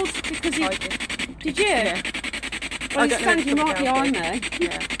child? Because I did. Did you? Yeah. Well, he's standing right behind me.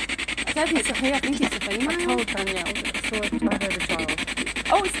 Yeah. I don't think it's a he, I think it's a female. I told Danielle that I heard a child.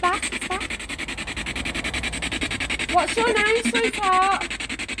 Oh, it's back, it's back. What's your name, sweetheart?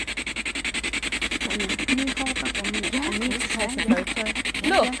 Can you hold that 1 minute? Yeah, I need to take a photo.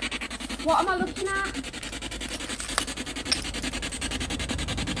 Look, what am I looking at?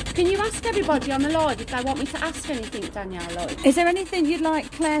 Can you ask everybody on the live if they want me to ask anything, Danielle? Like? Is there anything you'd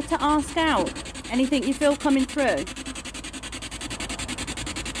like Claire to ask out? Anything you feel coming through?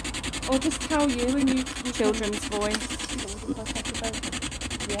 Or just tell you and you... Children's voice.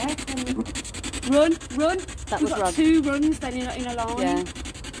 Yeah. Run. That We've was got run. 2 runs then in a line. Yeah.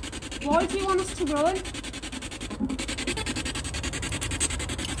 Why do you want us to run?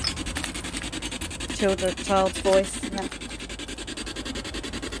 Child's voice. Yeah.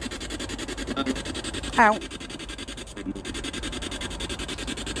 Out.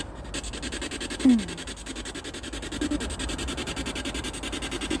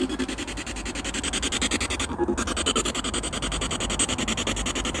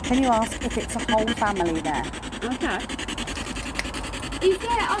 Can you ask if it's a whole family there? Okay. Is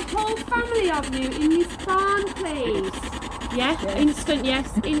there a whole family of you in this barn, please? Yeah? Yes. Instant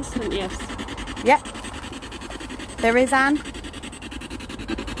yes. Instant yes. Yep. There is, Anne.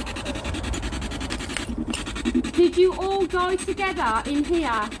 Did you all die together in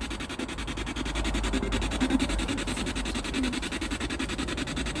here?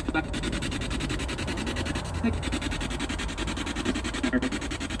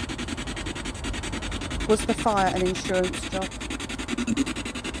 Was the fire an insurance job?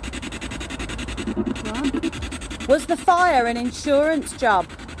 What? Was the fire an insurance job?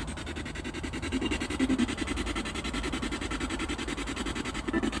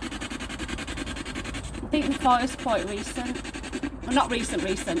 think the fire's quite recent. Well, not recent.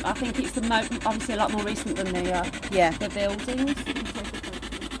 I think it's obviously a lot more recent than the buildings.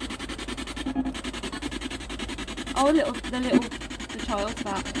 Oh, the child's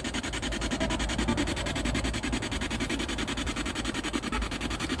back.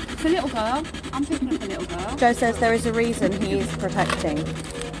 It's a little girl. I'm picking up a little girl. Joe says there is a reason he is protecting.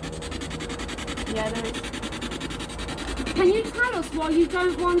 Yeah, there is. Can you tell us why you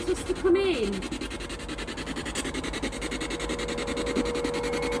don't want us to come in?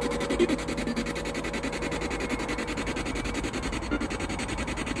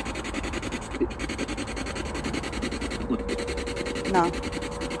 No.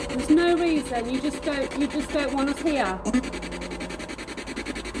 There's no reason. You just don't want us here.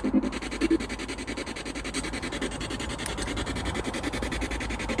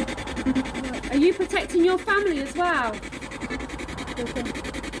 Are you protecting your family as well? Is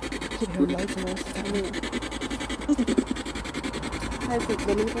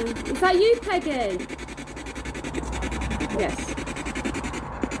that you, Peggy? Yes.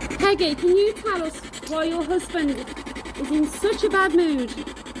 Peggy, can you tell us why your husband is in such a bad mood?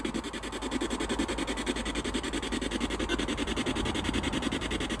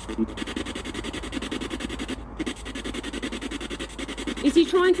 Is he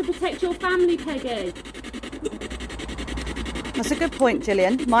trying to protect your family, Peggy? That's a good point,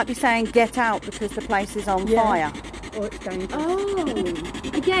 Gillian. Might be saying get out because the place is on fire. Or it's dangerous. Oh,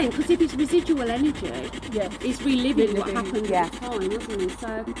 again, because if it's residual energy, it's reliving what happened at the time, isn't it?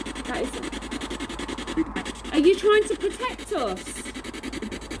 So that is. Are you trying to protect us?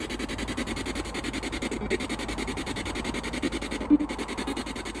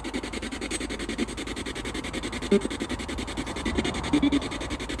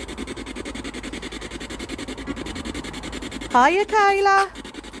 Hiya, Kayla.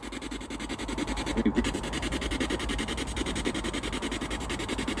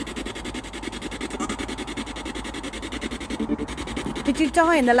 Did you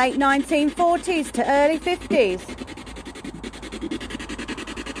die in the late 1940s to early 50s?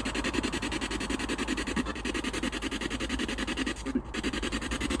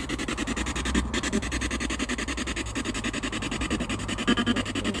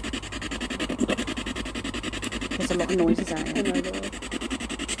 There's a lot of noises out here.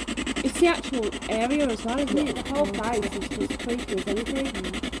 It's the actual area as well, isn't it? The whole place is just creepy as anything.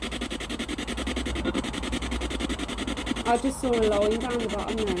 I just saw a line down the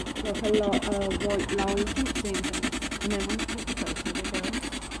bottom there, like a white line. And then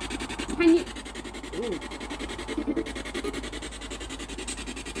can you? Ooh.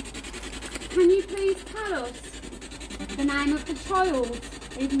 Can you please tell us the name of the child?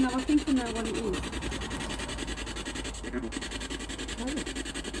 Even though I think I know what it is.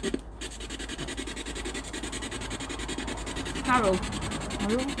 Carol.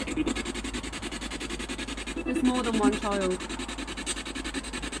 There's more than one child.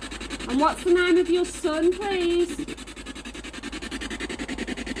 And what's the name of your son, please?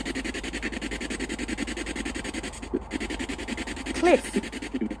 Cliff.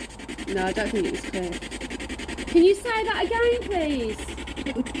 No, I don't think it was Cliff. Can you say that again, please?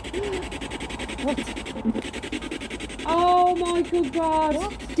 What? Oh my good God.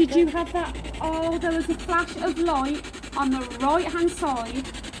 What? Did you have that? Oh, there was a flash of light on the right hand side.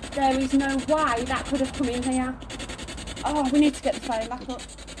 There is no way that could have come in here. Oh, we need to get the phone back up.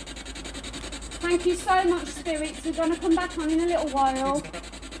 Thank you so much, spirits. We're going to come back on in a little while.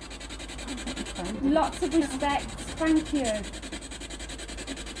 Lots of respect. Thank you.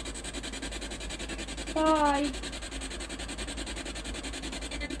 Bye.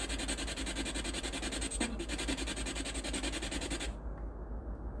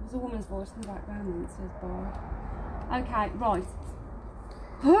 There's a woman's voice in the background that says bye. Okay, right.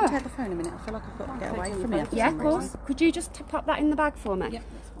 Take the phone a minute. I feel like I've got to get away from here. Yeah, of course. Could you just pop that in the bag for me? Yeah.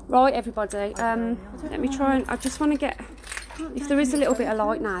 Right, everybody. Let me try and. I just want to get. If there is a little bit of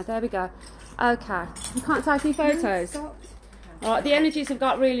light now, there we go. Okay. You can't take any photos. Right, the energies have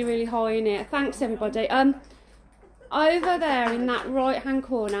got really, really high in here. Thanks, everybody. Over there in that right-hand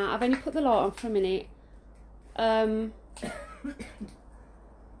corner, I've only put the light on for a minute.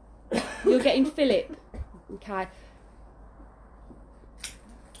 You're getting Philip. Okay.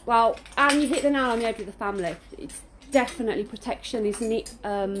 Well, and you hit the nail on the head with the family. It's definitely protection, isn't it?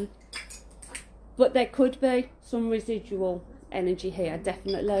 But there could be some residual energy here,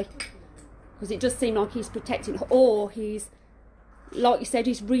 definitely. Because it does seem like he's protecting, or he's, like you said,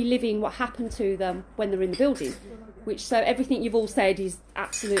 he's reliving what happened to them when they're in the building. Which, so everything you've all said is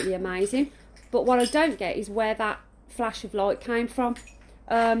absolutely amazing. But what I don't get is where that flash of light came from.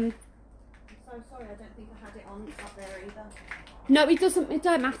 so sorry. I don't think I had it on up there either. No, it doesn't. It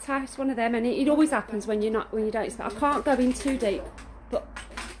don't matter. It's one of them, and it always happens when you don't expect. I can't go in too deep, but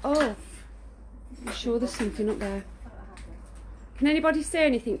oh, I'm sure there's something up there. Can anybody see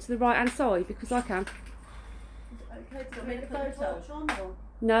anything to the right hand side? Because I can. Okay, to make a photo on or?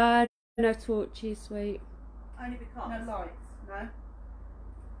 No, no torches, sweet. Only because no lights. No.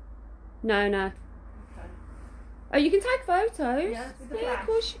 No, no. Okay. Oh, you can take photos. Yeah, with the Yeah, flash. of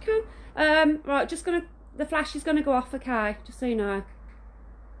course you can. Right, the flash is gonna go off, okay? Just so you know.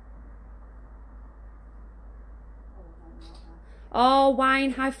 Oh,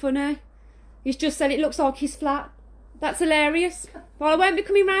 Wayne, how funny. He's just said it looks like his flat. That's hilarious. Well, I won't be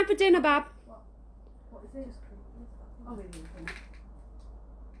coming round for dinner, Bab. What is this? Oh, really?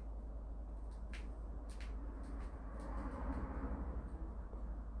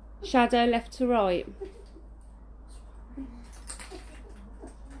 Shadow left to right.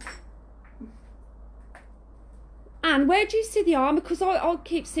 And where do you see the arm? Because I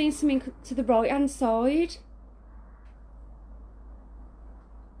keep seeing something to the right hand side.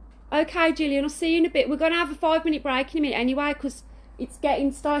 Okay, Gillian, I'll see you in a bit. We're going to have a 5-minute break in a minute anyway, because it's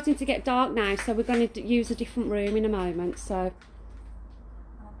starting to get dark now, so we're going to use a different room in a moment. So.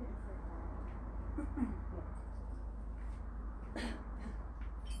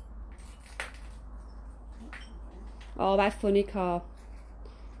 Oh, that funny car.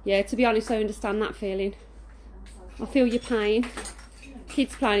 Yeah, to be honest, I understand that feeling. I feel your pain.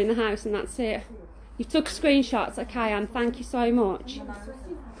 Kids playing in the house and that's it. You took screenshots, okay, Anne, thank you so much.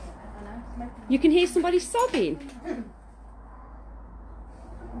 You can hear somebody sobbing.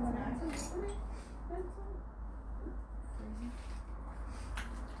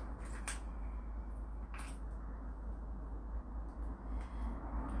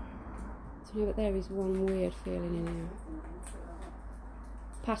 Do you know what, there is one weird feeling in here.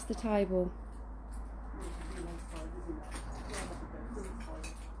 Past the table.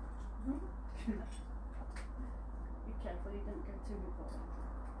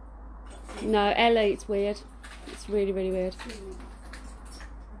 No, Ellie, it's weird. It's really, really weird.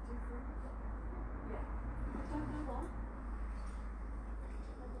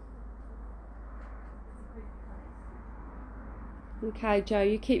 Okay, Joe,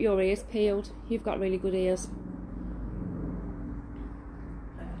 you keep your ears peeled. You've got really good ears.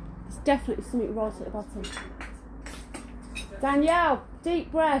 There's definitely something right at the bottom. Danielle,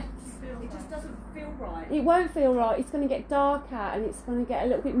 deep breaths. It just doesn't feel right. It won't feel right. It's going to get darker and it's going to get a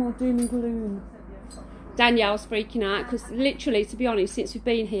little bit more doom and gloom. Danielle's freaking out because literally, to be honest, since we've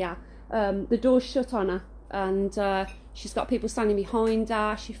been here, the door's shut on her and she's got people standing behind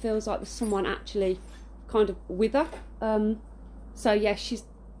her. She feels like there's someone actually kind of with her. So yeah, she's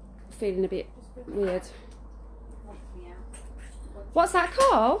feeling a bit weird. What's that,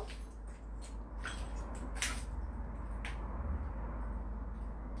 Carl?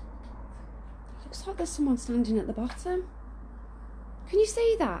 Looks like there's someone standing at the bottom. Can you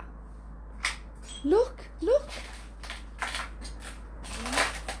see that? Look, look.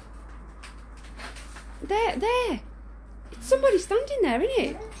 There. It's somebody standing there, isn't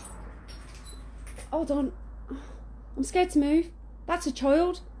it? Hold on. I'm scared to move. That's a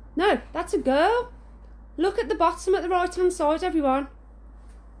child. No, that's a girl. Look at the bottom at the right hand side, everyone.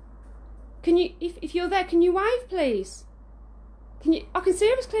 Can you, if you're there, can you wave, please? Can you? I can see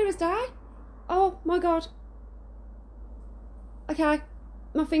her as clear as day. Oh my God. Okay,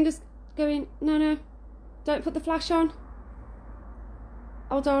 my finger's going. No, don't put the flash on.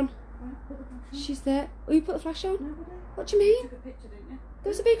 Hold on. She's there. Oh, you put the flash on? Nobody? What do you mean? You took a picture, didn't you? There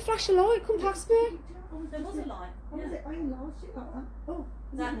was a big flash of light come past me. There was a light. Oh, was it? I enlarged it like that. Oh,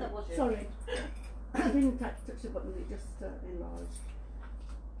 That was you. sorry. I didn't touch the button, it just enlarged.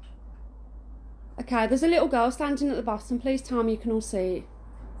 Okay, there's a little girl standing at the bottom. Please tell me you can all see it.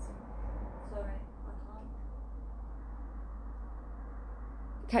 Sorry, I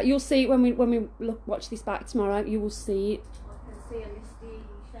can't. Okay, you'll see it when we watch this back tomorrow. You will see it. I can see a misty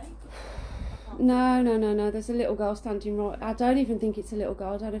shape. No. There's a little girl standing right. I don't even think it's a little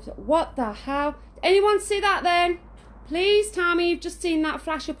girl. I don't know if what the hell? Anyone see that then? Please tell me you've just seen that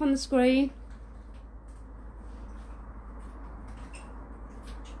flash up on the screen.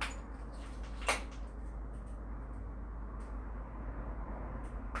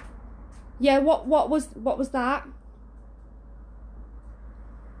 Yeah, what was that?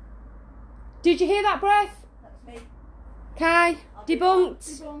 Did you hear that breath? That's me. Okay, debunked.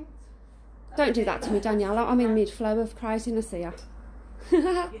 Debunked. Don't do that to me, Danielle. I'm in mid-flow of craziness here. You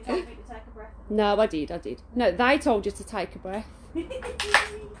told me to take a breath. No, I did. No, they told you to take a breath.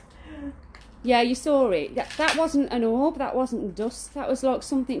 Yeah, you saw it. That wasn't an orb, that wasn't dust. That was like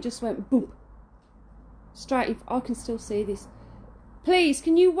something just went boom. straight. I can still see this. Please,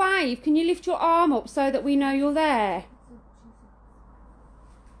 can you wave? Can you lift your arm up so that we know you're there?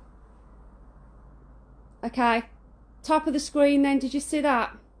 Okay. Top of the screen then, did you see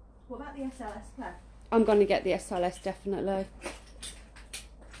that? What about the SLS, Claire? I'm going to get the SLS, definitely.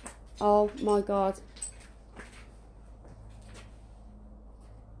 Oh my God.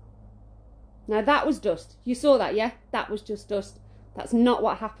 Now that was dust. You saw that, yeah? That was just dust. That's not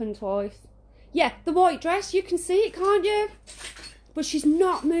what happened twice. Yeah, the white dress, you can see it, can't you? But she's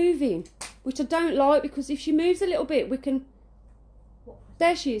not moving, which I don't like, because if she moves a little bit, we can...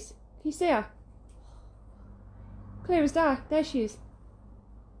 There she is. Can you see her? Clear as day. There she is.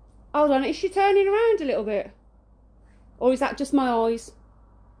 Hold on, is she turning around a little bit? Or is that just my eyes?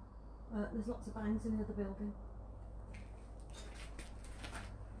 There's lots of bangs in the other building.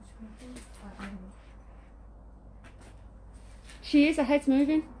 She is, her head's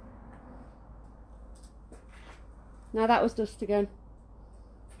moving. Now that was dust again.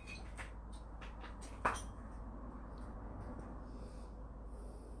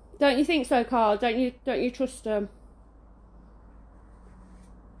 Don't you think so, Carl? Don't you trust them?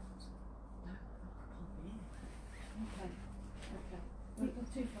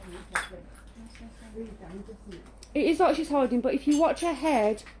 It is like she's hiding, but if you watch her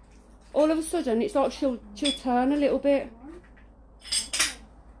head, all of a sudden it's like she'll turn a little bit.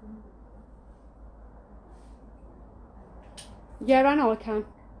 Yeah, I know I can.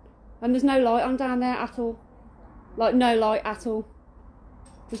 And there's no light on down there at all. Like, no light at all.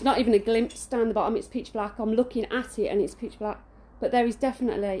 There's not even a glimpse down the bottom. It's pitch black. I'm looking at it and it's pitch black. But there is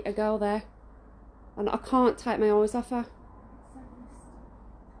definitely a girl there. And I can't take my eyes off her.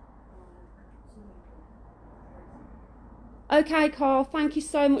 Okay, Carl, thank you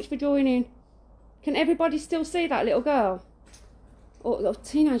so much for joining. Can everybody still see that little girl? Or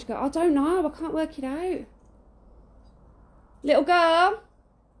teenage girl? I don't know. I can't work it out. Little girl?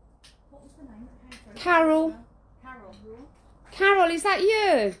 What was the name that came through? Carol. Carol. Carol, is that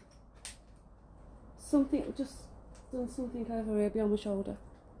you? Something, just done something over here behind my shoulder.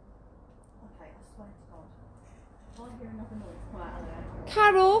 Okay, I swear to God. If I hear another noise quite loud.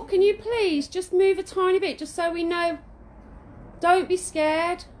 Carol, can you please just move a tiny bit just so we know? Don't be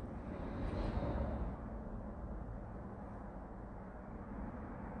scared.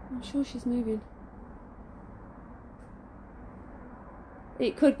 I'm sure she's moving.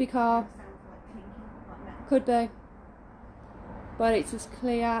 It could be Carl. Sounds like clinking, like metal. Could be. But it's as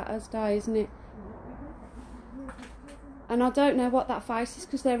clear as day, isn't it? And I don't know what that face is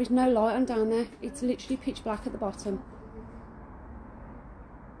because there is no light on down there. It's literally pitch black at the bottom.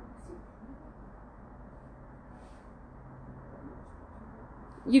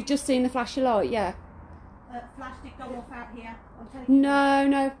 You've just seen the flash of light, yeah? Flash did go off out here. I'm telling you.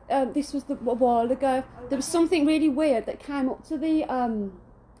 No, this was a while ago. There was something really weird that came up to the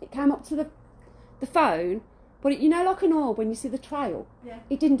the phone, but you know, like an orb when you see the trail. Yeah.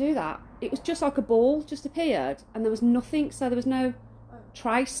 It didn't do that. It was just like a ball just appeared, and there was nothing, so there was no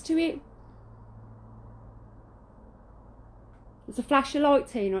trace to it. There's a flash of light,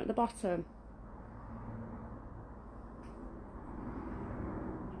 Tina, at the bottom.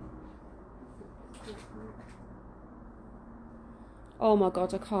 Oh my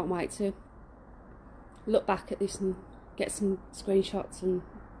God, I can't wait to look back at this and get some screenshots and...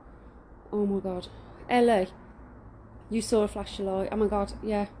 Oh my God. Ellie, you saw a flash of light. Oh my God,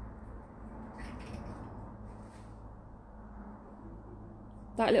 yeah.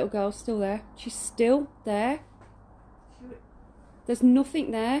 That little girl's still there. She's still there. There's nothing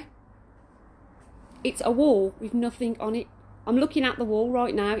there. It's a wall with nothing on it. I'm looking at the wall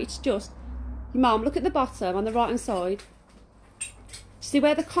right now. It's just... Mum, look at the bottom on the right hand side. See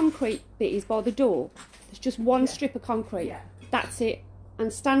where the concrete bit is by the door? There's just one strip of concrete. Yeah. That's it.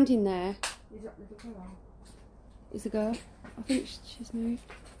 And standing there Is that little girl? is the girl. I think she's moved.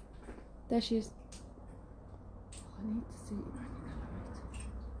 There she is. I need to see it.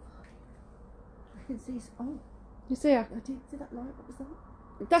 I can see. Oh, You see her? I did see that light. What was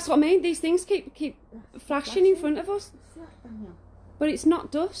that? That's what I mean. These things keep flashing in front of us. What's that, Danielle? But it's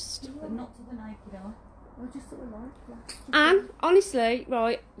not dust. But not to the naked eye. I just saw a light flash. And honestly,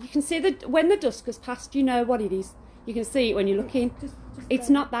 right, you can see that when the dusk has passed, you know what it is. You can see it when you're looking. It's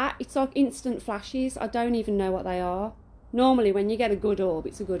not that. It's like instant flashes. I don't even know what they are. Normally, when you get a good orb,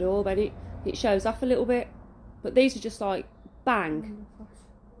 it's a good orb, and it shows off a little bit. But these are just like bang,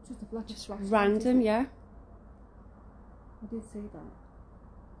 Just a flash. Just flash. random, yeah. I did see that.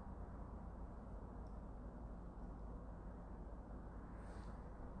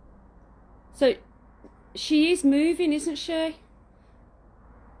 So she is moving, isn't she?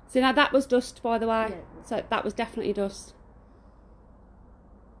 So now that was dust, by the way. Yeah. So that was definitely dust.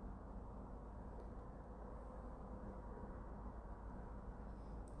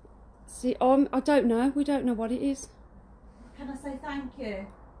 See, I don't know. We don't know what it is. Can I say thank you?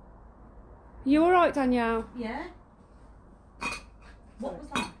 You all right, Danielle? Yeah. What was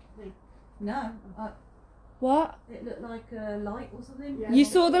that? Me. No. What? It looked like a light or something. Yeah. You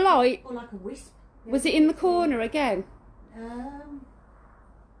saw the light? Or like a wisp. Was it in the corner again?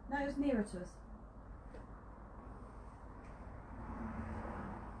 No, it was nearer to us.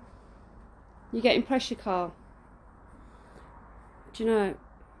 You're getting pressure, Carl. Do you know?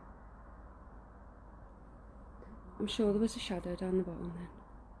 I'm sure there was a shadow down the bottom then.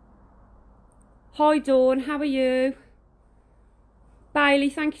 Hi Dawn, how are you? Bailey,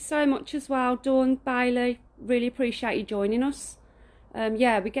 thank you so much as well. Dawn, Bailey, really appreciate you joining us.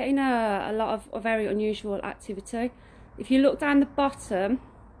 Yeah, we're getting a lot of very unusual activity. If you look down the bottom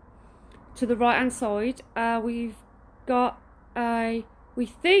to the right hand side, we've got we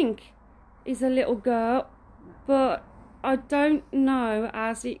think is a little girl, but I don't know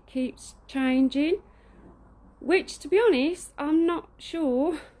as it keeps changing, which to be honest I'm not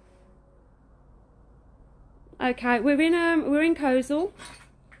sure. Okay, we're in Coleshill,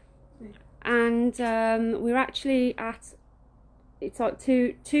 and we're actually at, it's like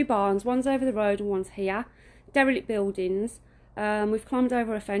two barns, one's over the road and one's here, derelict buildings. We've climbed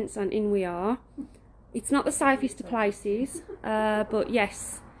over a fence and in we are. It's not the safest of places, but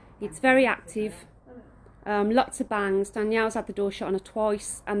yes, it's very active. Lots of bangs. Danielle's had the door shut on her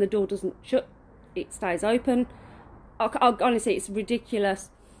twice and the door doesn't shut, it stays open. Honestly, it's ridiculous.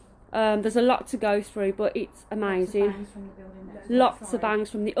 There's a lot to go through, but it's amazing. Lots of bangs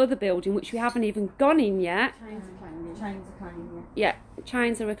from the other building, which we haven't even gone in yet. Chains are clanging. Chains are clanging, Yeah,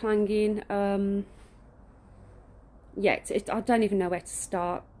 chains are clanging. Yeah, I don't even know where to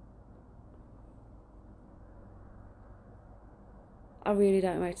start. I really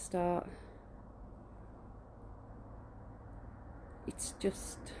don't know where to start. It's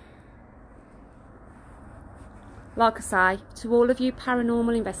just, like I say, to all of you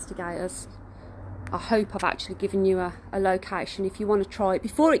paranormal investigators, I hope I've actually given you a location if you want to try it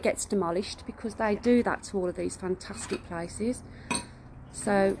before it gets demolished, because they do that to all of these fantastic places.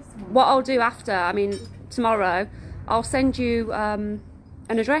 So what I'll do after, I mean tomorrow, I'll send you an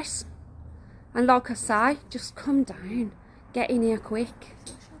address, and like I say, just come down, get in here quick,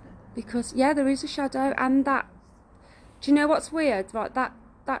 because yeah, there is a shadow. And that, do you know what's weird? Right, that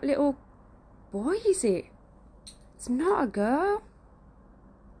little boy, is it? It's not a girl.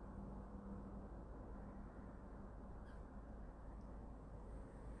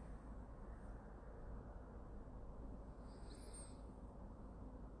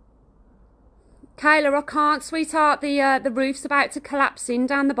 Kayla, I can't, sweetheart. The roof's about to collapse in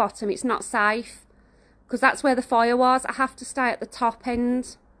down the bottom. It's not safe, because that's where the fire was. I have to stay at the top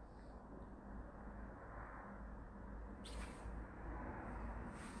end.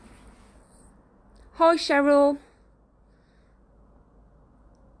 Hi, Cheryl.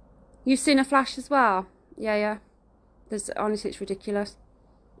 You've seen a flash as well? Yeah. Honestly, it's ridiculous.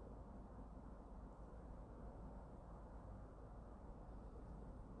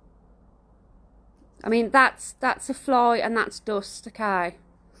 I mean, that's a fly and that's dust, okay?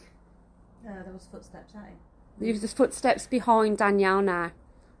 There was footsteps, eh? There's footsteps behind Danielle now.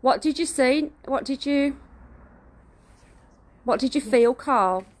 What did you see? What did you feel,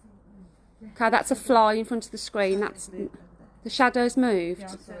 Carl? Okay, that's a fly in front of the screen. That's the shadows moved. Yeah, I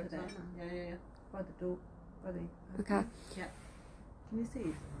saw it there. Yeah. By the door. By the... Okay. Yeah. Can you see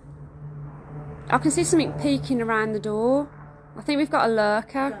it? I can see something peeking around the door. I think we've got a I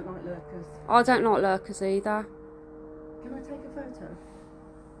lurker. don't like lurkers. I don't like lurkers either. Can I take a photo?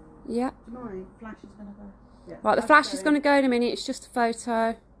 Yeah. Do you mind? Flash is going to go. Yeah. Right, the flash is going to go in a minute. It's just a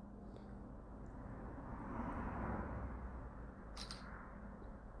photo.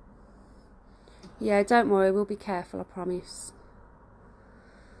 Yeah, don't worry. We'll be careful, I promise.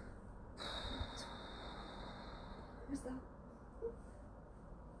 Who's that?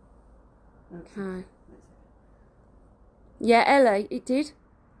 Okay. Yeah, Ellie, it did.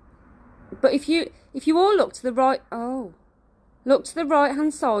 But if you all look to the right, look to the right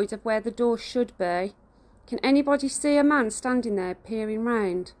hand side of where the door should be. Can anybody see a man standing there peering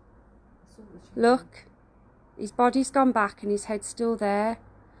round? Look, his body's gone back and his head's still there.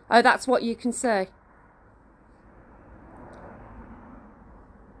 Oh, that's what you can see.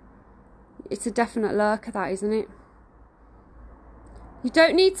 It's a definite lurker, that, isn't it? You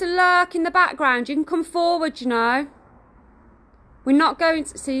don't need to lurk in the background. You can come forward, you know. We're not going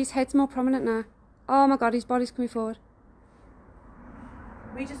to see, his head's more prominent now. Oh my God, his body's coming forward.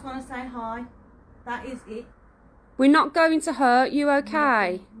 We just want to say hi. That is it. We're not going to hurt you,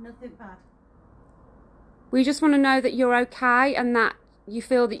 okay? Nothing bad. We just want to know that you're okay and that you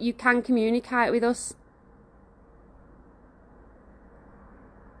feel that you can communicate with us.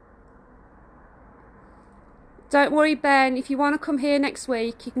 Don't worry, Ben. If you want to come here next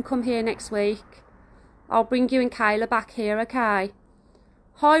week, you can come here next week. I'll bring you and Kayla back here, okay?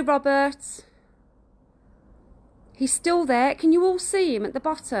 Hi, Robert. He's still there. Can you all see him at the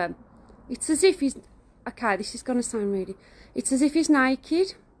bottom? It's as if he's... Okay, this is going to sound really... It's as if he's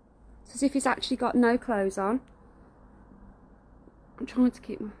naked. It's as if he's actually got no clothes on. I'm trying to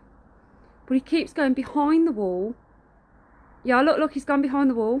keep my... But he keeps going behind the wall. Yeah, look, he's gone behind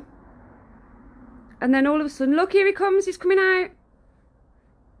the wall. And then all of a sudden, look, here he comes, he's coming out.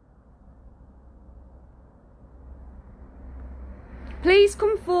 Please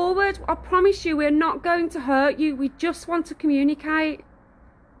come forward. I promise you, we're not going to hurt you. We just want to communicate.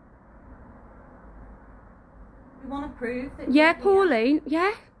 We want to prove that... Yeah, Pauline,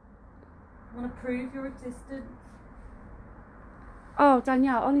 yeah? We want to prove your existence. Oh,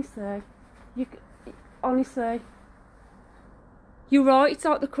 Danielle, honestly. Honestly. You're right, it's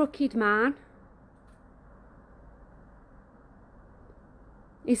like the crooked man.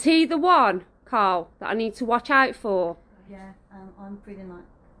 Is he the one, Carl, that I need to watch out for? Yeah, I'm feeling like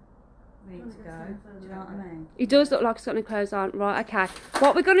we need to go. Do you know what I mean? He does look like he's got no clothes on. Right, okay.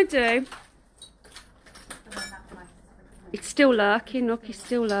 What we're going to do... It's still lurking, look, he's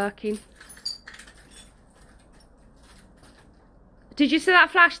still lurking. Did you see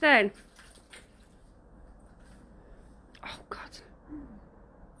that flash then? Oh, God.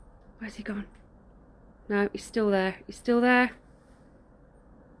 Where's he gone? No, he's still there. He's still there.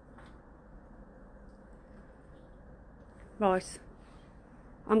 Right.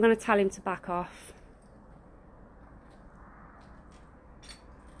 I'm going to tell him to back off.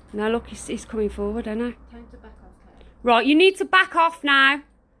 No, look, he's coming forward, isn't he? Time to back off, Kate. Right, you need to back off now.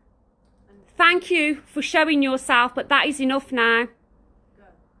 Thank you for showing yourself, but that is enough now. Go.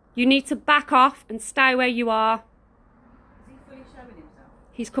 You need to back off and stay where you are. Is he fully showing himself?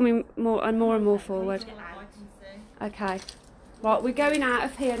 He's coming more and more forward. Okay. Right, we're going out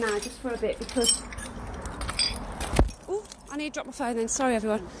of here now just for a bit because... Oh, I need to drop my phone then. Sorry,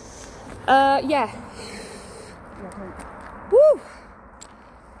 everyone. Yeah. Woo!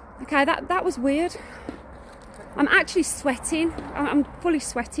 Okay, that was weird. I'm actually sweating. I'm fully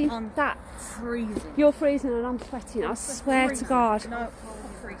sweating. That's freezing. You're freezing and I'm sweating. I swear to God. No, I'm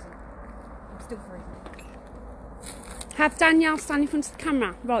freezing. I'm still freezing. Have Danielle stand in front of the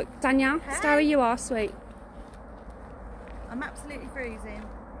camera. Right, Danielle, stay where you are, sweet. I'm absolutely freezing.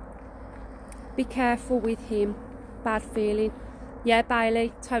 Be careful with him. Bad feeling. Yeah,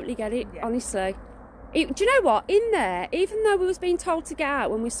 Bailey, totally get it, Yeah. honestly. Do you know what? In there, even though we was being told to get out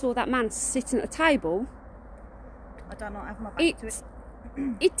when we saw that man sitting at the table, I do not have my back to it.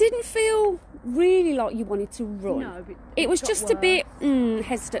 it didn't feel really like you wanted to run. No, but it was got just a worse. bit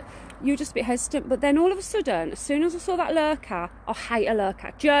hesitant. You were just a bit hesitant, but then all of a sudden, as soon as I saw that lurker, I hate a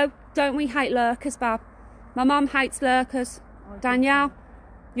lurker. Joe, don't we hate lurkers, Bab? My mum hates lurkers. Danielle,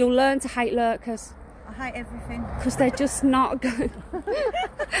 you'll learn to hate lurkers. I hate everything. Because they're just not good.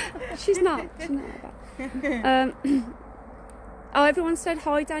 She's not like that. Oh, everyone said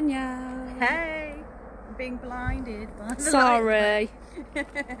hi, Danielle. Hey, I'm being blinded by the Sorry. light.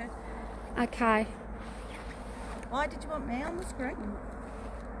 Okay. Why did you want me on the screen?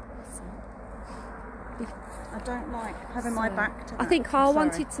 I don't like having my back to that. I think Carl Sorry.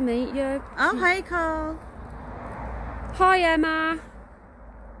 wanted to meet you. Oh, hey, Carl. Hi, Emma.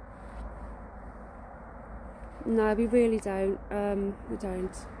 No, we really don't. We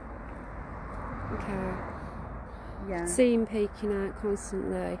don't. Okay. Yeah. See him peeking out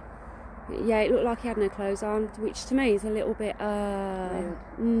constantly. Yeah, it looked like he had no clothes on, which to me is a little bit,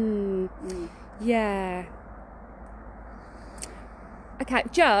 yeah. Okay,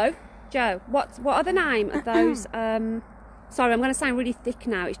 Joe, what are the name of those, sorry, I'm going to sound really thick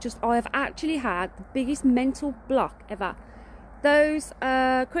now, it's just I have actually had the biggest mental block ever. Those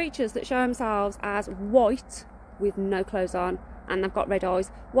creatures that show themselves as white with no clothes on and they've got red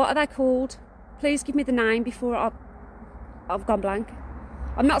eyes, what are they called? Please give me the name before I've gone blank.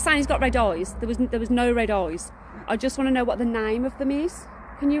 I'm not saying he's got red eyes. There was no red eyes. I just want to know what the name of them is.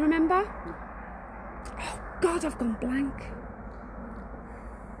 Can you remember? Oh God, I've gone blank.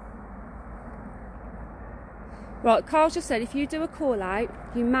 Right, Carl just said if you do a call out,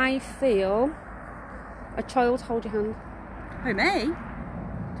 you may feel a child hold your hand. Who, me?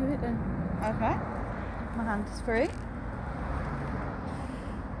 Do it then. Okay. My hand is free.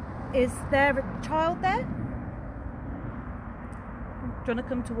 Is there a child there? you want to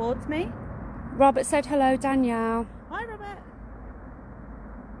come towards me? Robert said hello, Danielle. Hi, Robert.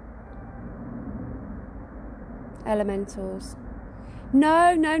 Elementals.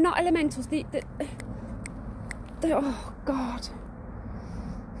 No, not elementals. Oh God.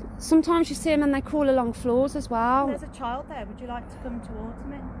 Sometimes you see them and they crawl along floors as well. There's a child there. Would you like to come towards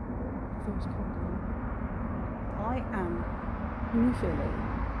me? I am You feel it?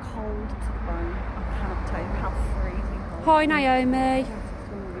 cold to the bone. I cannot tell you how freezing cold. Hi, Naomi.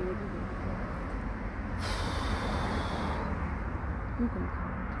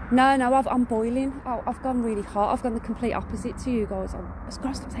 No, I'm boiling. I've gone really hot. I've gone the complete opposite to you guys. I was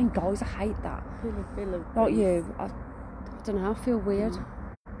going to stop saying guys. I hate that. Not you. I don't know. I feel weird.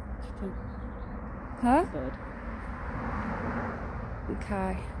 Huh? Bird.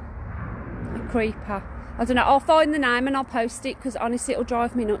 Okay. A creeper. I don't know. I'll find the name and I'll post it because honestly, it'll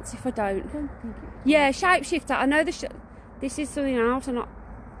drive me nuts if I don't. Yeah, shapeshifter. I know this is something else.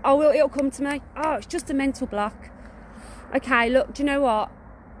 It'll come to me. Oh, it's just a mental block. Okay, look. Do you know what?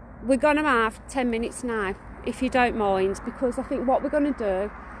 We're gonna have 10 minutes now, if you don't mind, because I think what we're gonna do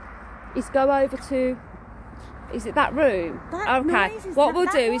is go over to. Is it that room? Okay. What we'll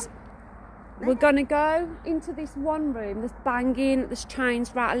do is. We're going to go into this one room. There's banging, there's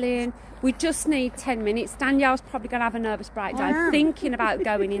chains rattling. We just need 10 minutes. Danielle's probably going to have a nervous breakdown thinking about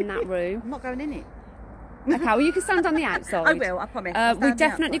going in that room. I'm not going in it. Okay, well, you can stand on the outside. I will, I promise. We're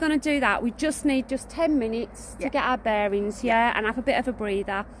definitely going to do that. We just need 10 minutes to get our bearings, and have a bit of a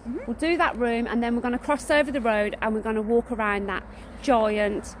breather. We'll do that room, and then we're going to cross over the road, and we're going to walk around that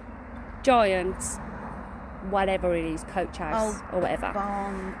giant, whatever it is, coach house or whatever.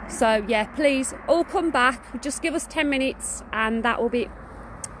 So yeah, please all come back. Just give us 10 minutes and that'll be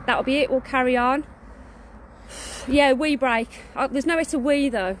it. We'll carry on. Yeah, wee break. There's nowhere to wee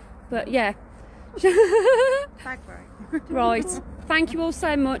though, but yeah. Bag break. Right. Thank you all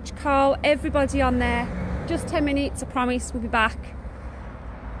so much, Carl, everybody on there. Just 10 minutes, I promise. We'll be back.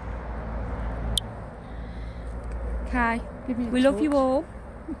 Okay. We love you all.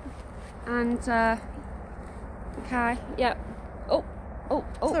 And okay, yeah. Oh.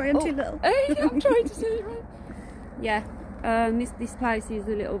 Sorry, I'm too little. Hey, I'm trying to say it right. Yeah, this place is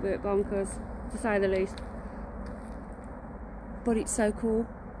a little bit bonkers, to say the least. But it's so cool.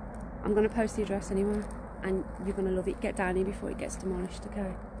 I'm going to post the address anyway, and you're going to love it. Get down here before it gets demolished,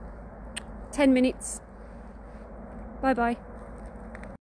 okay? 10 minutes. Bye-bye.